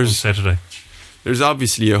 On Saturday. There's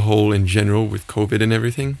obviously a hole in general with COVID and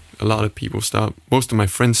everything. A lot of people stopped. Most of my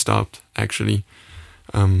friends stopped, actually,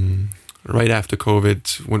 right after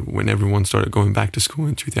COVID, when everyone started going back to school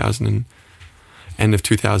in end of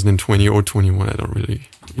 2020 or 21. I don't really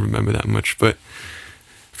remember that much. But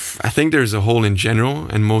I think there's a hole in general,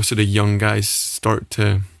 and most of the young guys start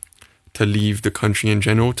to leave the country in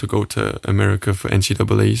general to go to America for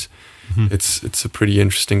NCAAs. It's a pretty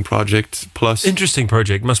interesting project. Plus, interesting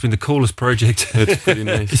project must be the coolest project. It's pretty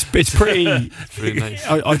nice. It's pretty. Very nice.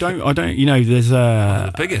 I don't. There's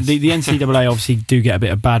the biggest. The NCAA obviously do get a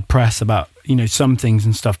bit of bad press about some things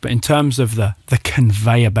and stuff, but in terms of the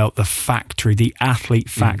conveyor belt, the factory, the athlete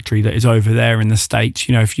factory that is over there in the States,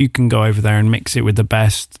 if you can go over there and mix it with the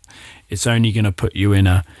best, it's only going to put you in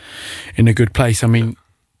a good place. I mean,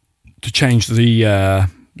 to change the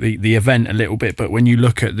event a little bit, but when you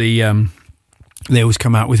look at they always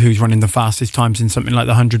come out with who's running the fastest times in something like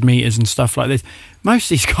the 100 meters and stuff like this. Most of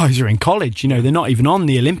these guys are in college, they're not even on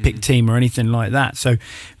the Olympic team or anything like that. So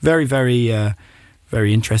very, very,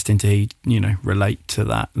 very interesting to relate to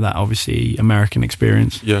that obviously American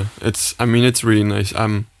experience. Yeah, it's really nice.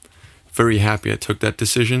 I'm very happy I took that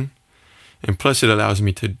decision, and plus it allows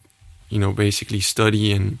me to basically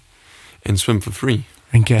study and swim for free.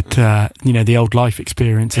 And get, the old life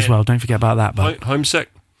experience as well. Don't forget about that. But homesick?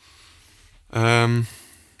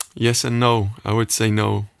 Yes and no. I would say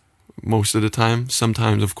no most of the time.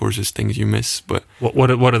 Sometimes, of course, there's things you miss. But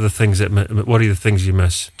what are the things you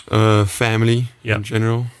miss? Family in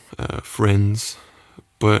general, friends,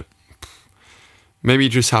 but maybe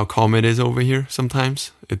just how calm it is over here.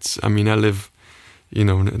 Sometimes I live,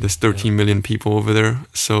 there's 13 million people over there,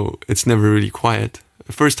 so it's never really quiet.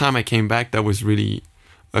 The first time I came back, that was really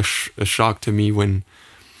a shock to me when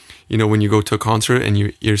you go to a concert and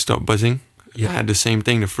your ears start buzzing. I had the same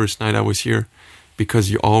thing the first night I was here, because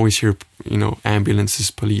you always hear ambulances,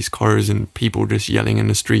 police cars, and people just yelling in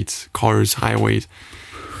the streets, cars, highways,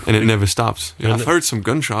 and it never stops. I've heard some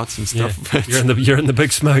gunshots and stuff. But you're in the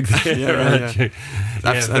big smoke there. Yeah.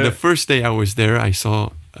 The first day I was there, I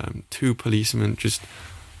saw 2 policemen just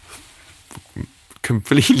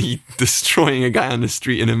completely destroying a guy on the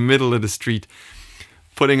street, in the middle of the street,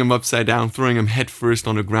 putting him upside down, throwing him head first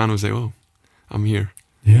on the ground. I was like, oh, I'm here.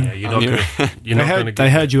 Yeah, they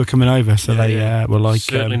heard you were coming over, so they were like,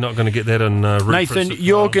 certainly not going to get that on. Nathan,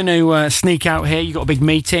 you're going to sneak out here. You got a big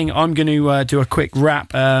meeting. I'm going to do a quick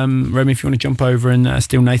wrap. Remi, if you want to jump over and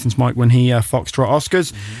steal Nathan's mic when he foxtrot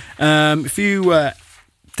Oscars. A few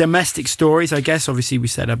domestic stories, I guess. Obviously, we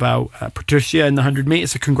said about Patricia in the 100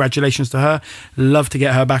 metres, so congratulations to her. Love to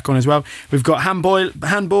get her back on as well. We've got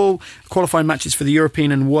handball qualifying matches for the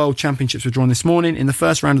European and World Championships were drawn this morning. In the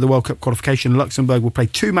first round of the World Cup qualification, Luxembourg will play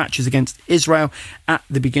 2 matches against Israel at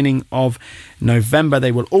the beginning of November.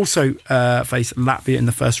 They will also face Latvia in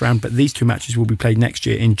the first round, but these 2 matches will be played next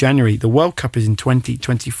year in January. The World Cup is in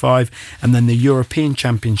 2025, and then the European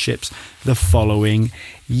Championships the following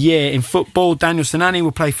year. In football, Daniel Sinani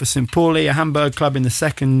will play for St. Pauli, a Hamburg club in the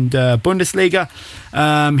second Bundesliga.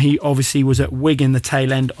 He obviously was at Wigan the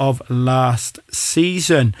tail end of last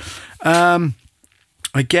season.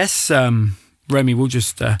 I guess, Remi, we'll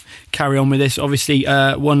just carry on with this. Obviously,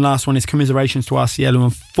 one last one is commiserations to RCL, who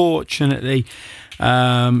unfortunately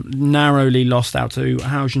narrowly lost out to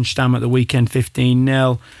Hausenstamm at the weekend,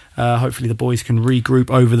 15-0. Hopefully the boys can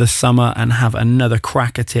regroup over the summer and have another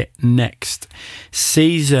crack at it next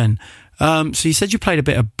season. So you said you played a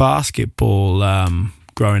bit of basketball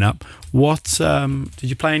growing up. What did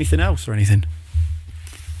you play anything else or anything?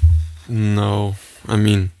 No, I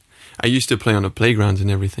mean, I used to play on the playgrounds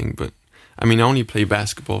and everything, but I mean, I only played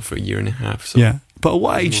basketball for a year and a half. So yeah. But at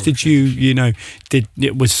what age did did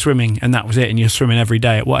it was swimming and that was it, and you're swimming every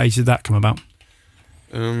day? At what age did that come about?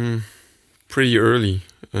 Pretty early.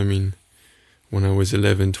 I mean, when I was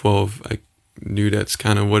 11, 12, I knew that's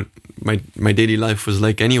kind of what my daily life was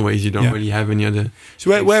like anyways. You don't really have any other...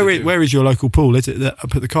 So where is your local pool? Is it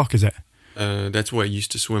up at the Cock, is it? That's where I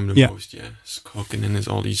used to swim the most, yeah. It's Cock, and then there's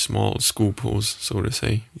all these small school pools, so to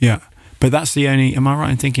say. Yeah. But that's the only... Am I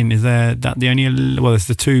right in thinking, is there that the only... Well, there's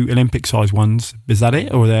the 2 Olympic-sized ones. Is that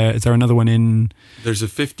it? Or is there another one in... There's a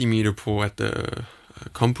 50-meter pool at the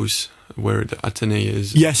campus where the Athénée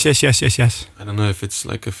is. Yes. I don't know if it's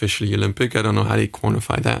like officially Olympic. I don't know how they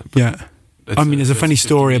quantify that. Yeah. I mean, there's a funny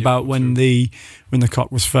story about when the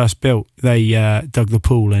Cock was first built, they dug the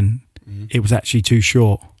pool and it was actually too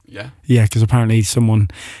short. Yeah? Yeah, because apparently someone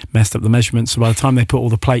messed up the measurements, so by the time they put all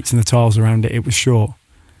the plates and the tiles around it, it was short.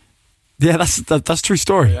 Yeah, that's true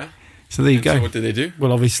story. Yeah. So there you go. So what did they do?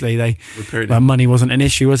 Well, obviously they repaired it. Money wasn't an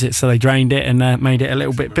issue, was it? So they drained it and made it a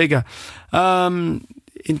little bit bigger.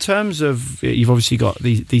 In terms of, you've obviously got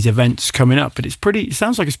these events coming up, but it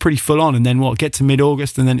sounds like it's pretty full on. And then get to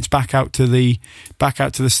mid-August, and then it's back out to the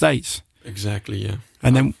States. Exactly, yeah.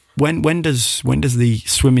 And then when does the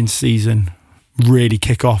swimming season really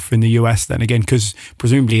kick off in the US then again? Because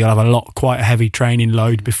presumably you'll have quite a heavy training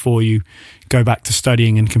load before you go back to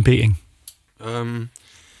studying and competing. I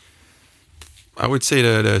would say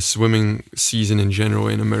that the swimming season in general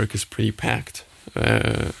in America is pretty packed.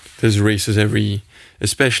 There's races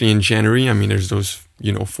especially in January. I mean, there's those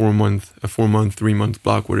 4 month, 3-month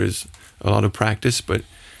block where there's a lot of practice, but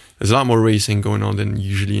there's a lot more racing going on than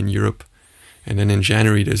usually in Europe. And then in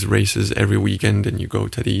January there's races every weekend, and you go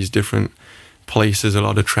to these different places, a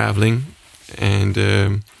lot of traveling. And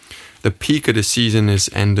the peak of the season is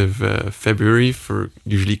end of February for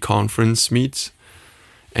usually conference meets,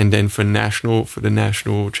 and then for the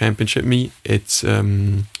national championship meet, it's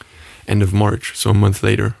end of March, so a month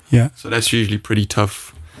later. Yeah. So that's usually pretty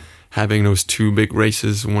tough, having those 2 big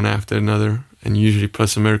races one after another, and usually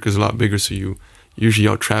plus America's a lot bigger, so you usually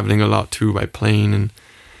are traveling a lot too by plane, and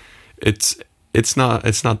it's not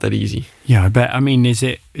that easy. Yeah, I bet. I mean, is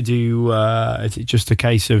it just a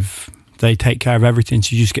case of they take care of everything,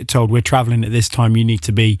 so you just get told we're traveling at this time, you need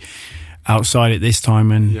to be outside at this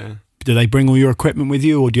time, and yeah. Do they bring all your equipment with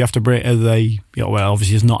you, or do you have to bring? Well,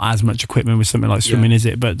 obviously, there's not as much equipment with something like swimming, is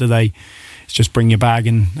it? But do they? It's just bring your bag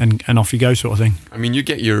and off you go, sort of thing. I mean, you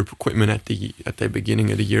get your equipment at the beginning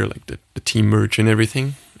of the year, like the team merch and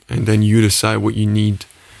everything, and then you decide what you need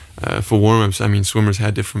for warm-ups. I mean, swimmers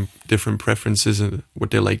had different preferences and what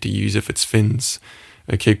they like to use. If it's fins,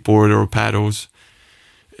 a kickboard, or paddles.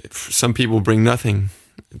 Some people bring nothing.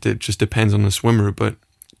 It just depends on the swimmer, but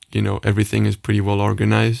everything is pretty well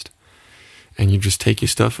organized. And you just take your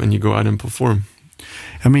stuff and you go out and perform.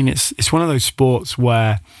 I mean, it's one of those sports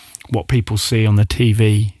where what people see on the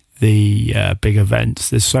TV, the big events,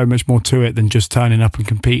 there's so much more to it than just turning up and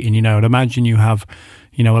competing. I'd imagine you have,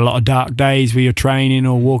 a lot of dark days where you're training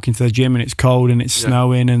or walking to the gym and it's cold and it's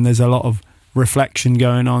snowing and there's a lot of reflection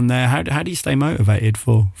going on there. How do you stay motivated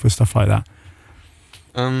for stuff like that?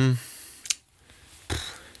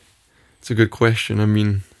 It's a good question. I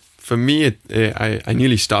mean, for me, I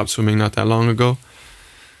nearly stopped swimming not that long ago.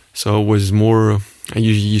 So it was more, I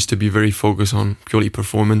usually used to be very focused on purely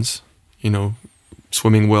performance,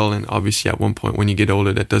 swimming well. And obviously at one point when you get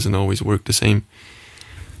older, that doesn't always work the same.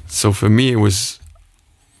 So for me, it was,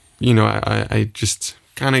 I just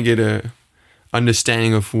kind of get a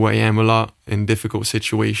understanding of who I am a lot in difficult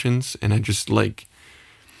situations. And I just like,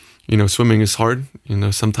 swimming is hard.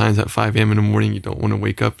 Sometimes at 5 a.m. in the morning, you don't want to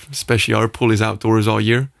wake up, especially our pool is outdoors all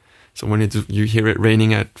year. So when you hear it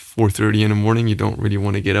raining at 4:30 in the morning, you don't really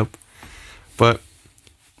want to get up. But,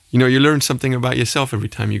 you learn something about yourself every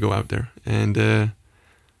time you go out there. And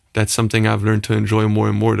that's something I've learned to enjoy more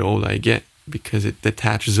and more the older I get, because it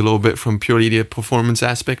detaches a little bit from purely the performance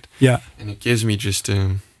aspect. Yeah. And it gives me just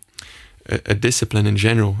a discipline in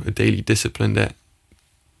general, a daily discipline that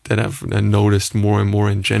I've noticed more and more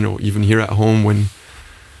in general. Even here at home, when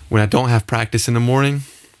I don't have practice in the morning,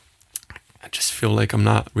 I just feel like I'm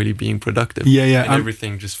not really being productive. Yeah. And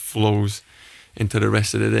everything just flows into the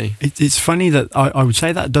rest of the day. It's funny that I would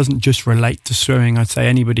say that doesn't just relate to swimming. I'd say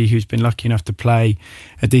anybody who's been lucky enough to play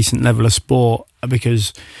a decent level of sport,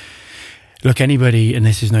 because look, anybody, and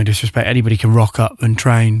this is no disrespect, anybody can rock up and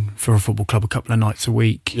train for a football club a couple of nights a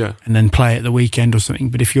week, and then play at the weekend or something.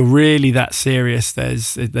 But if you're really that serious,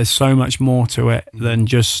 there's so much more to it than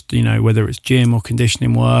just, whether it's gym or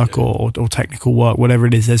conditioning work or technical work, whatever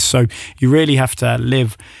it is. You really have to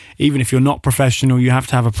live, even if you're not professional, you have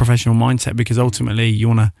to have a professional mindset, because ultimately you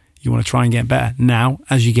want to try and get better. Now,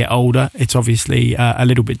 as you get older, it's obviously a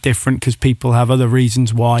little bit different, because people have other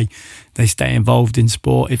reasons why they stay involved in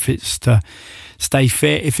sport. If it's to stay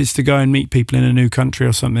fit, if it's to go and meet people in a new country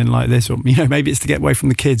or something like this, or maybe it's to get away from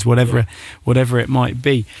the kids, whatever it might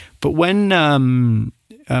be. But when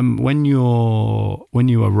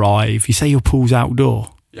you arrive, you say your pool's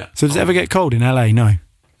outdoor. Yeah. So does it ever get cold in LA? No.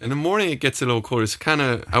 In the morning, it gets a little colder. It's kind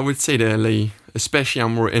of, I would say the LA, especially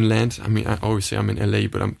I'm more inland. I mean, I always say I'm in LA,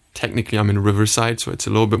 but I'm in Riverside, so it's a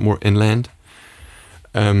little bit more inland.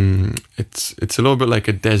 It's a little bit like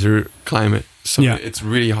a desert climate, so it's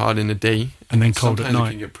really hot in the day, and then cold at night. Sometimes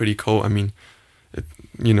it can get pretty cold. I mean,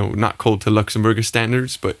 not cold to Luxembourg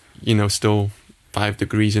standards, but still 5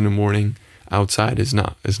 degrees in the morning. Outside is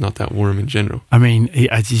not that warm in general. I mean,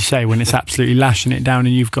 as you say, when it's absolutely lashing it down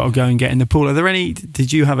and you've got to go and get in the pool.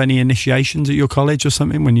 Did you have any initiations at your college or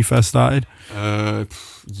something when you first started?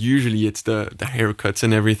 Usually it's the haircuts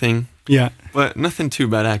and everything. Yeah. But nothing too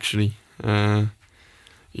bad, actually. A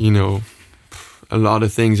lot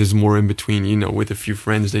of things is more in between. With a few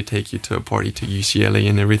friends, they take you to a party to UCLA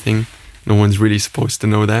and everything. No one's really supposed to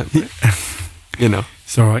know that, but,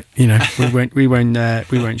 It's all right, we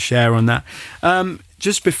won't share on that.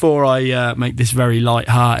 Just before I make this very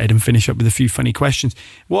light-hearted and finish up with a few funny questions,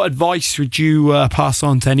 what advice would you pass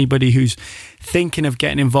on to anybody who's thinking of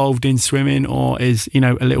getting involved in swimming, or is a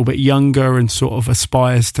little bit younger and sort of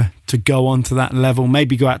aspires to go on to that level,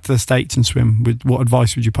 maybe go out to the States and swim? What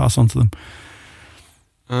advice would you pass on to them?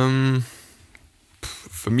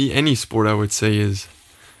 For me, any sport, I would say is,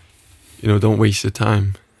 don't waste your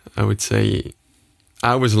time. I would say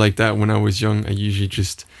I was like that when I was young. I usually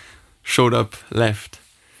just showed up, left.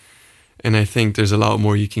 And I think there's a lot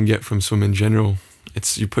more you can get from swim in general.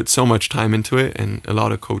 You put so much time into it, and a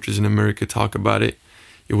lot of coaches in America talk about it.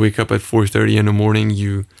 You wake up at 4:30 in the morning,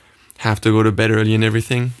 you have to go to bed early and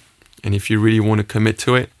everything. And if you really want to commit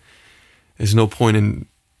to it, there's no point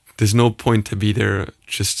to be there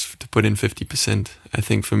just to put in 50%. I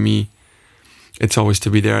think for me, it's always to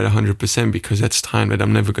be there at 100%, because that's time that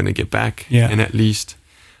I'm never going to get back. Yeah. And at least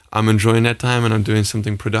I'm enjoying that time and I'm doing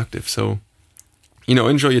something productive. So,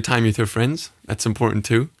 enjoy your time with your friends. That's important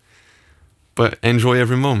too. But enjoy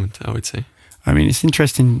every moment, I would say. I mean, it's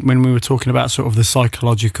interesting when we were talking about sort of the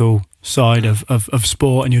psychological side of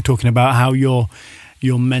sport, and you're talking about how your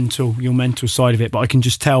mental side of it. But I can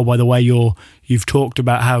just tell by the way you've talked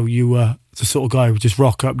about how you were the sort of guy who would just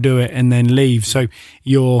rock up, do it, and then leave. So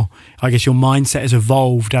I guess your mindset has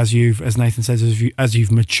evolved as Nathan says, as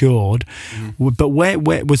you've matured. But where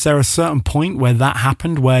was there a certain point where that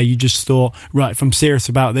happened, where you just thought, right, if I'm serious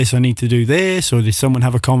about this, I need to do this? Or did someone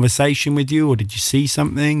have a conversation with you, or did you see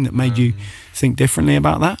something that made you think differently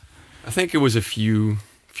about that? I think it was a few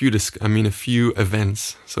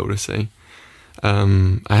events, so to say.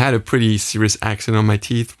 I had a pretty serious accident on my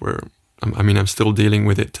teeth where, I'm still dealing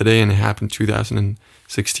with it today, and it happened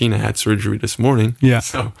 2016. I had surgery this morning. Yeah.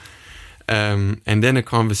 So, and then a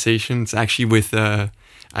conversation. It's actually with,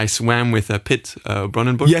 I swam with Pitt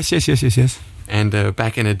Bronnenburg. Yes. And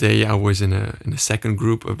back in the day, I was in a second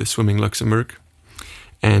group of the Swimming Luxembourg.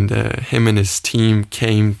 And him and his team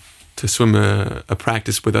came to swim a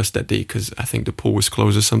practice with us that day, because I think the pool was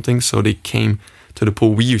closed or something. So they came to the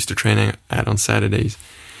pool we used to train at on Saturdays.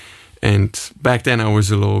 And back then I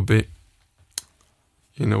was a little bit,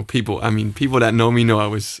 people that know me know I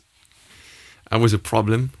was a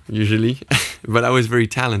problem usually, but I was very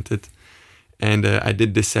talented. And I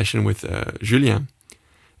did this session with Julien.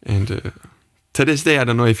 And to this day, I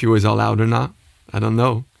don't know if he was allowed or not. I don't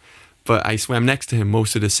know. But I swam next to him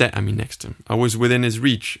most of the set. Next to him. I was within his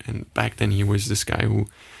reach. And back then he was this guy who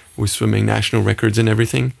was swimming national records and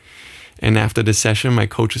everything. And after the session, my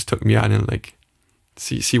coaches took me out and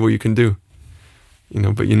see what you can do,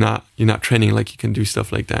 but you're not training like you can do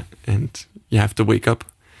stuff like that, and you have to wake up.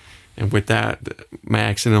 And with that, my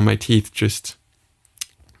accident on my teeth just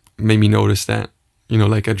made me notice that,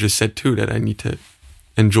 like I just said too, that I need to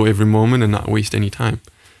enjoy every moment and not waste any time.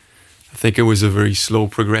 I think it was a very slow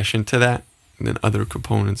progression to that, and then other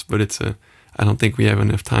components, but it's I don't think we have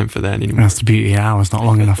enough time for that anymore. That's the beauty of hours, not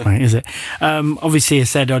long enough, mate, is it? Obviously, I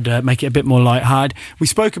said I'd make it a bit more light-hearted. We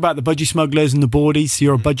spoke about the budgie smugglers and the boardies.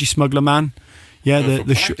 You're a budgie smuggler, man. Yeah, for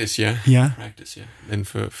practice, yeah. Practice, yeah. And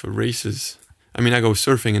for races, I mean, I go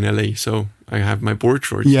surfing in LA, so I have my board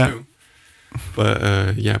shorts too. But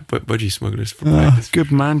but budgie smugglers for practice.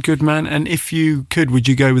 Good man, good man. And if you could, would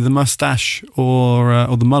you go with the mustache or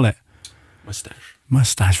the mullet?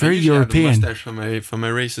 Mustache, very European. Mustache for my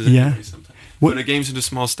races. Anyway, sometimes. For the games in the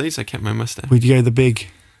small states, I kept my mustache. Would you go the big?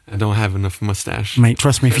 I don't have enough mustache, mate.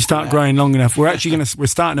 Trust me, if you start growing long enough, we're starting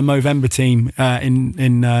a Movember team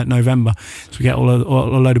in November, so we get a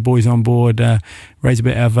load of boys on board, raise a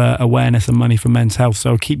bit of awareness and money for men's health.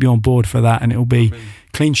 So I'll keep you on board for that, and it'll be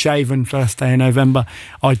clean shaven first day in November.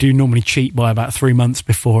 I do normally cheat by about 3 months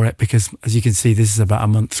before it because, as you can see, this is about a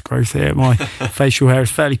month's growth here. My facial hair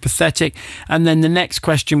is fairly pathetic. And then the next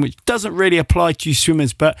question, which doesn't really apply to you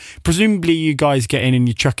swimmers, but presumably you guys get in and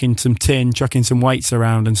you chucking some some weights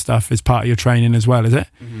around and stuff as part of your training as well, is it?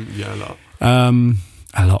 Mm-hmm. Yeah, a lot.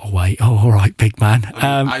 A lot of weight. Oh, all right, big man.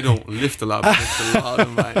 I don't lift a lot, but it's a lot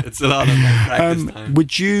of my practice time.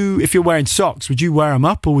 Would you, if you're wearing socks, would you wear them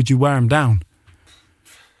up or would you wear them down?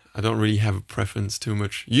 I don't really have a preference too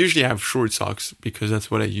much. Usually I have short socks because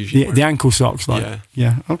that's what I usually wear. The ankle socks, like?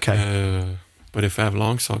 Yeah, okay. But if I have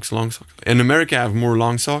long socks. In America I have more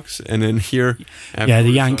long socks, and then here I have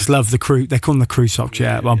the Yanks love the crew. They call them the crew socks,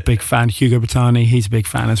 I'm a big fan. Hugo Battani, he's a big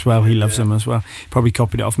fan as well. He loves them as well. Probably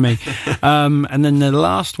copied it off me. And then the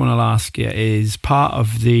last one I'll ask you is part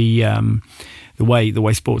of the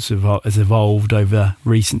way sports has evolved over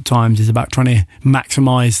recent times is about trying to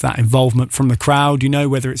maximise that involvement from the crowd,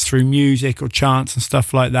 whether it's through music or chants and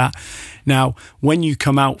stuff like that. Now, when you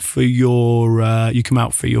come out for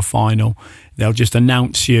your final, they'll just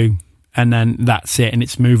announce you and then that's it, and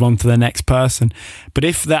it's move on to the next person. But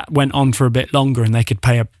if that went on for a bit longer and they could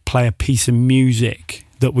play a piece of music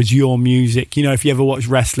that was your music, if you ever watched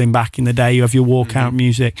wrestling back in the day, you have your walkout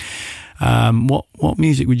music. What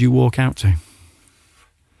music would you walk out to?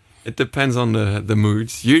 It depends on the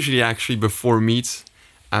moods. Usually, actually, before meets,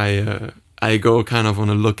 I go kind of on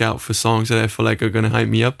a lookout for songs that I feel like are going to hype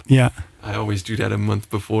me up. Yeah. I always do that a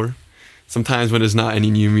month before. Sometimes when there's not any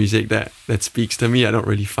new music that speaks to me, I don't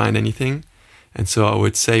really find anything. And so I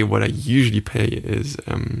would say what I usually play is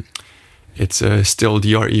it's Still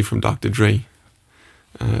DRE from Dr. Dre.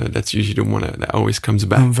 That's usually the one that always comes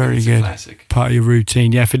back. Very it's good. A classic. Part of your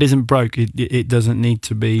routine. Yeah, if it isn't broke, it doesn't need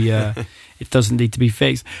to be. It doesn't need to be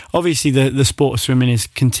fixed. Obviously, the sport of swimming is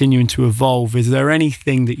continuing to evolve. Is there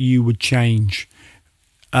anything that you would change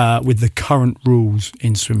with the current rules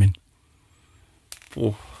in swimming?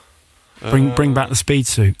 Bring back the speed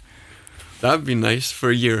suit. That'd be nice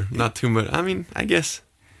for a year. Not too much. I mean, I guess.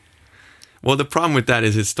 Well, the problem with that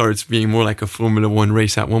is it starts being more like a Formula One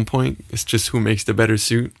race at one point. It's just who makes the better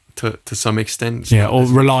suit to some extent. So or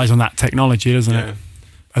relies on that technology, doesn't it?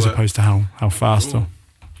 As opposed to how fast. Cool.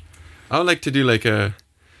 I would like to do like a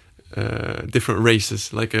different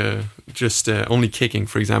races, like just only kicking,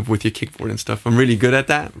 for example, with your kickboard and stuff. I'm really good at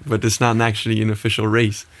that, but it's not actually an official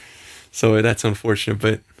race. So that's unfortunate.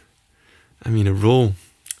 But I mean, a rule,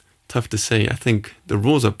 tough to say. I think the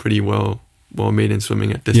rules are pretty well made in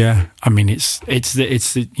swimming at this point. I mean it's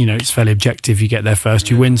it's fairly objective. You get there first,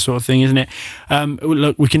 you win, sort of thing, isn't it?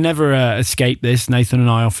 Look, we can never escape this. Nathan and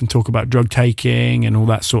I often talk about drug taking and all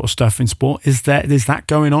that sort of stuff in sport. Is that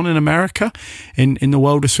going on in America, in the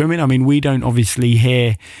world of swimming? I mean, we don't obviously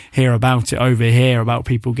hear about it over here, about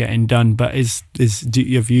people getting done, but do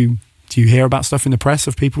you hear about stuff in the press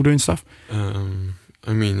of people doing stuff?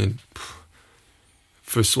 I mean,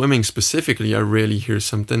 for swimming specifically, I rarely hear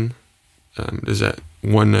something. There's that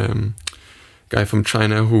one guy from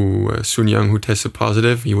China Sun Yang, who tested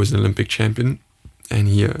positive. He was an Olympic champion, and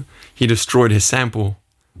he destroyed his sample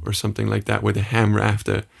or something like that with a hammer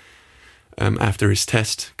after his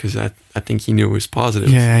test, because I think he knew it was positive.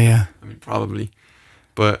 Yeah. I mean, probably,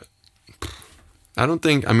 but I don't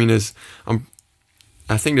think. I mean,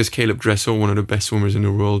 I think there's Caleb Dressel, one of the best swimmers in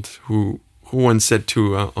the world, who once said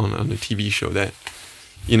on a TV show that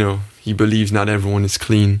he believes not everyone is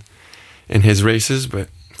clean in his races, but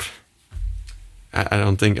I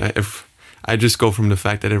don't think if I just go from the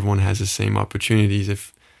fact that everyone has the same opportunities.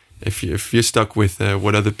 If you're stuck with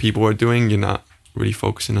what other people are doing, you're not really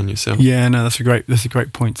focusing on yourself. Yeah, no, that's a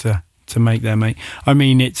great point to make there, mate. I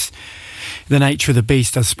mean, it's the nature of the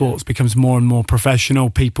beast as sports becomes more and more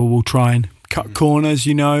professional. People will try and cut corners,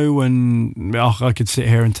 and I could sit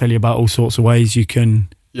here and tell you about all sorts of ways you can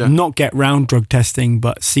not get round drug testing,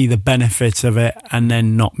 but see the benefits of it, and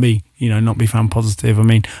then not be found positive. I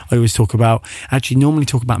mean, I always normally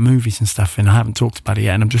talk about movies and stuff, and I haven't talked about it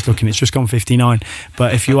yet, and I'm just looking, it's just gone 59.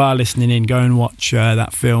 But if you are listening in, go and watch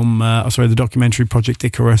that film, the documentary Project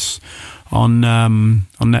Icarus on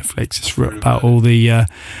Netflix. It's about all the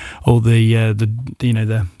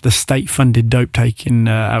state funded dope taking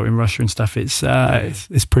out in Russia and stuff.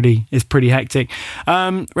 It's pretty hectic.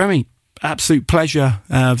 Remi, absolute pleasure.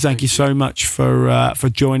 Thank you so much for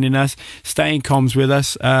joining us. Stay in comms with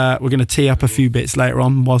us. We're going to tee up a few bits later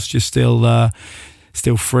on whilst you're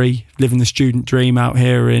still free, living the student dream out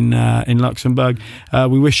here in Luxembourg.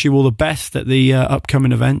 We wish you all the best at the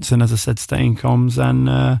upcoming events, and as I said, stay in comms,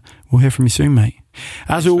 and we'll hear from you soon, mate.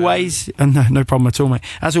 As always, no problem at all, mate.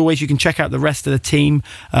 As always, you can check out the rest of the team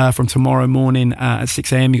from tomorrow morning at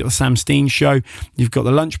 6 a.m. You've got the Sam Steen show. You've got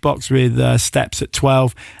the Lunchbox with Steps at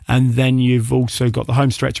 12. And then you've also got the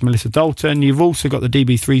Home Stretch, Melissa Dalton. You've also got the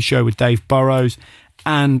DB3 show with Dave Burrows.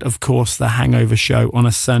 And, of course, the Hangover show on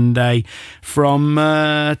a Sunday from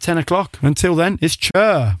 10 o'clock. Until then, it's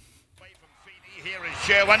Chur. Here is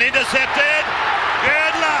Sherwin intercepted.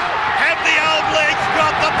 Girdler had the old legs,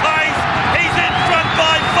 got the pace. He's in front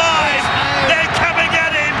by 5.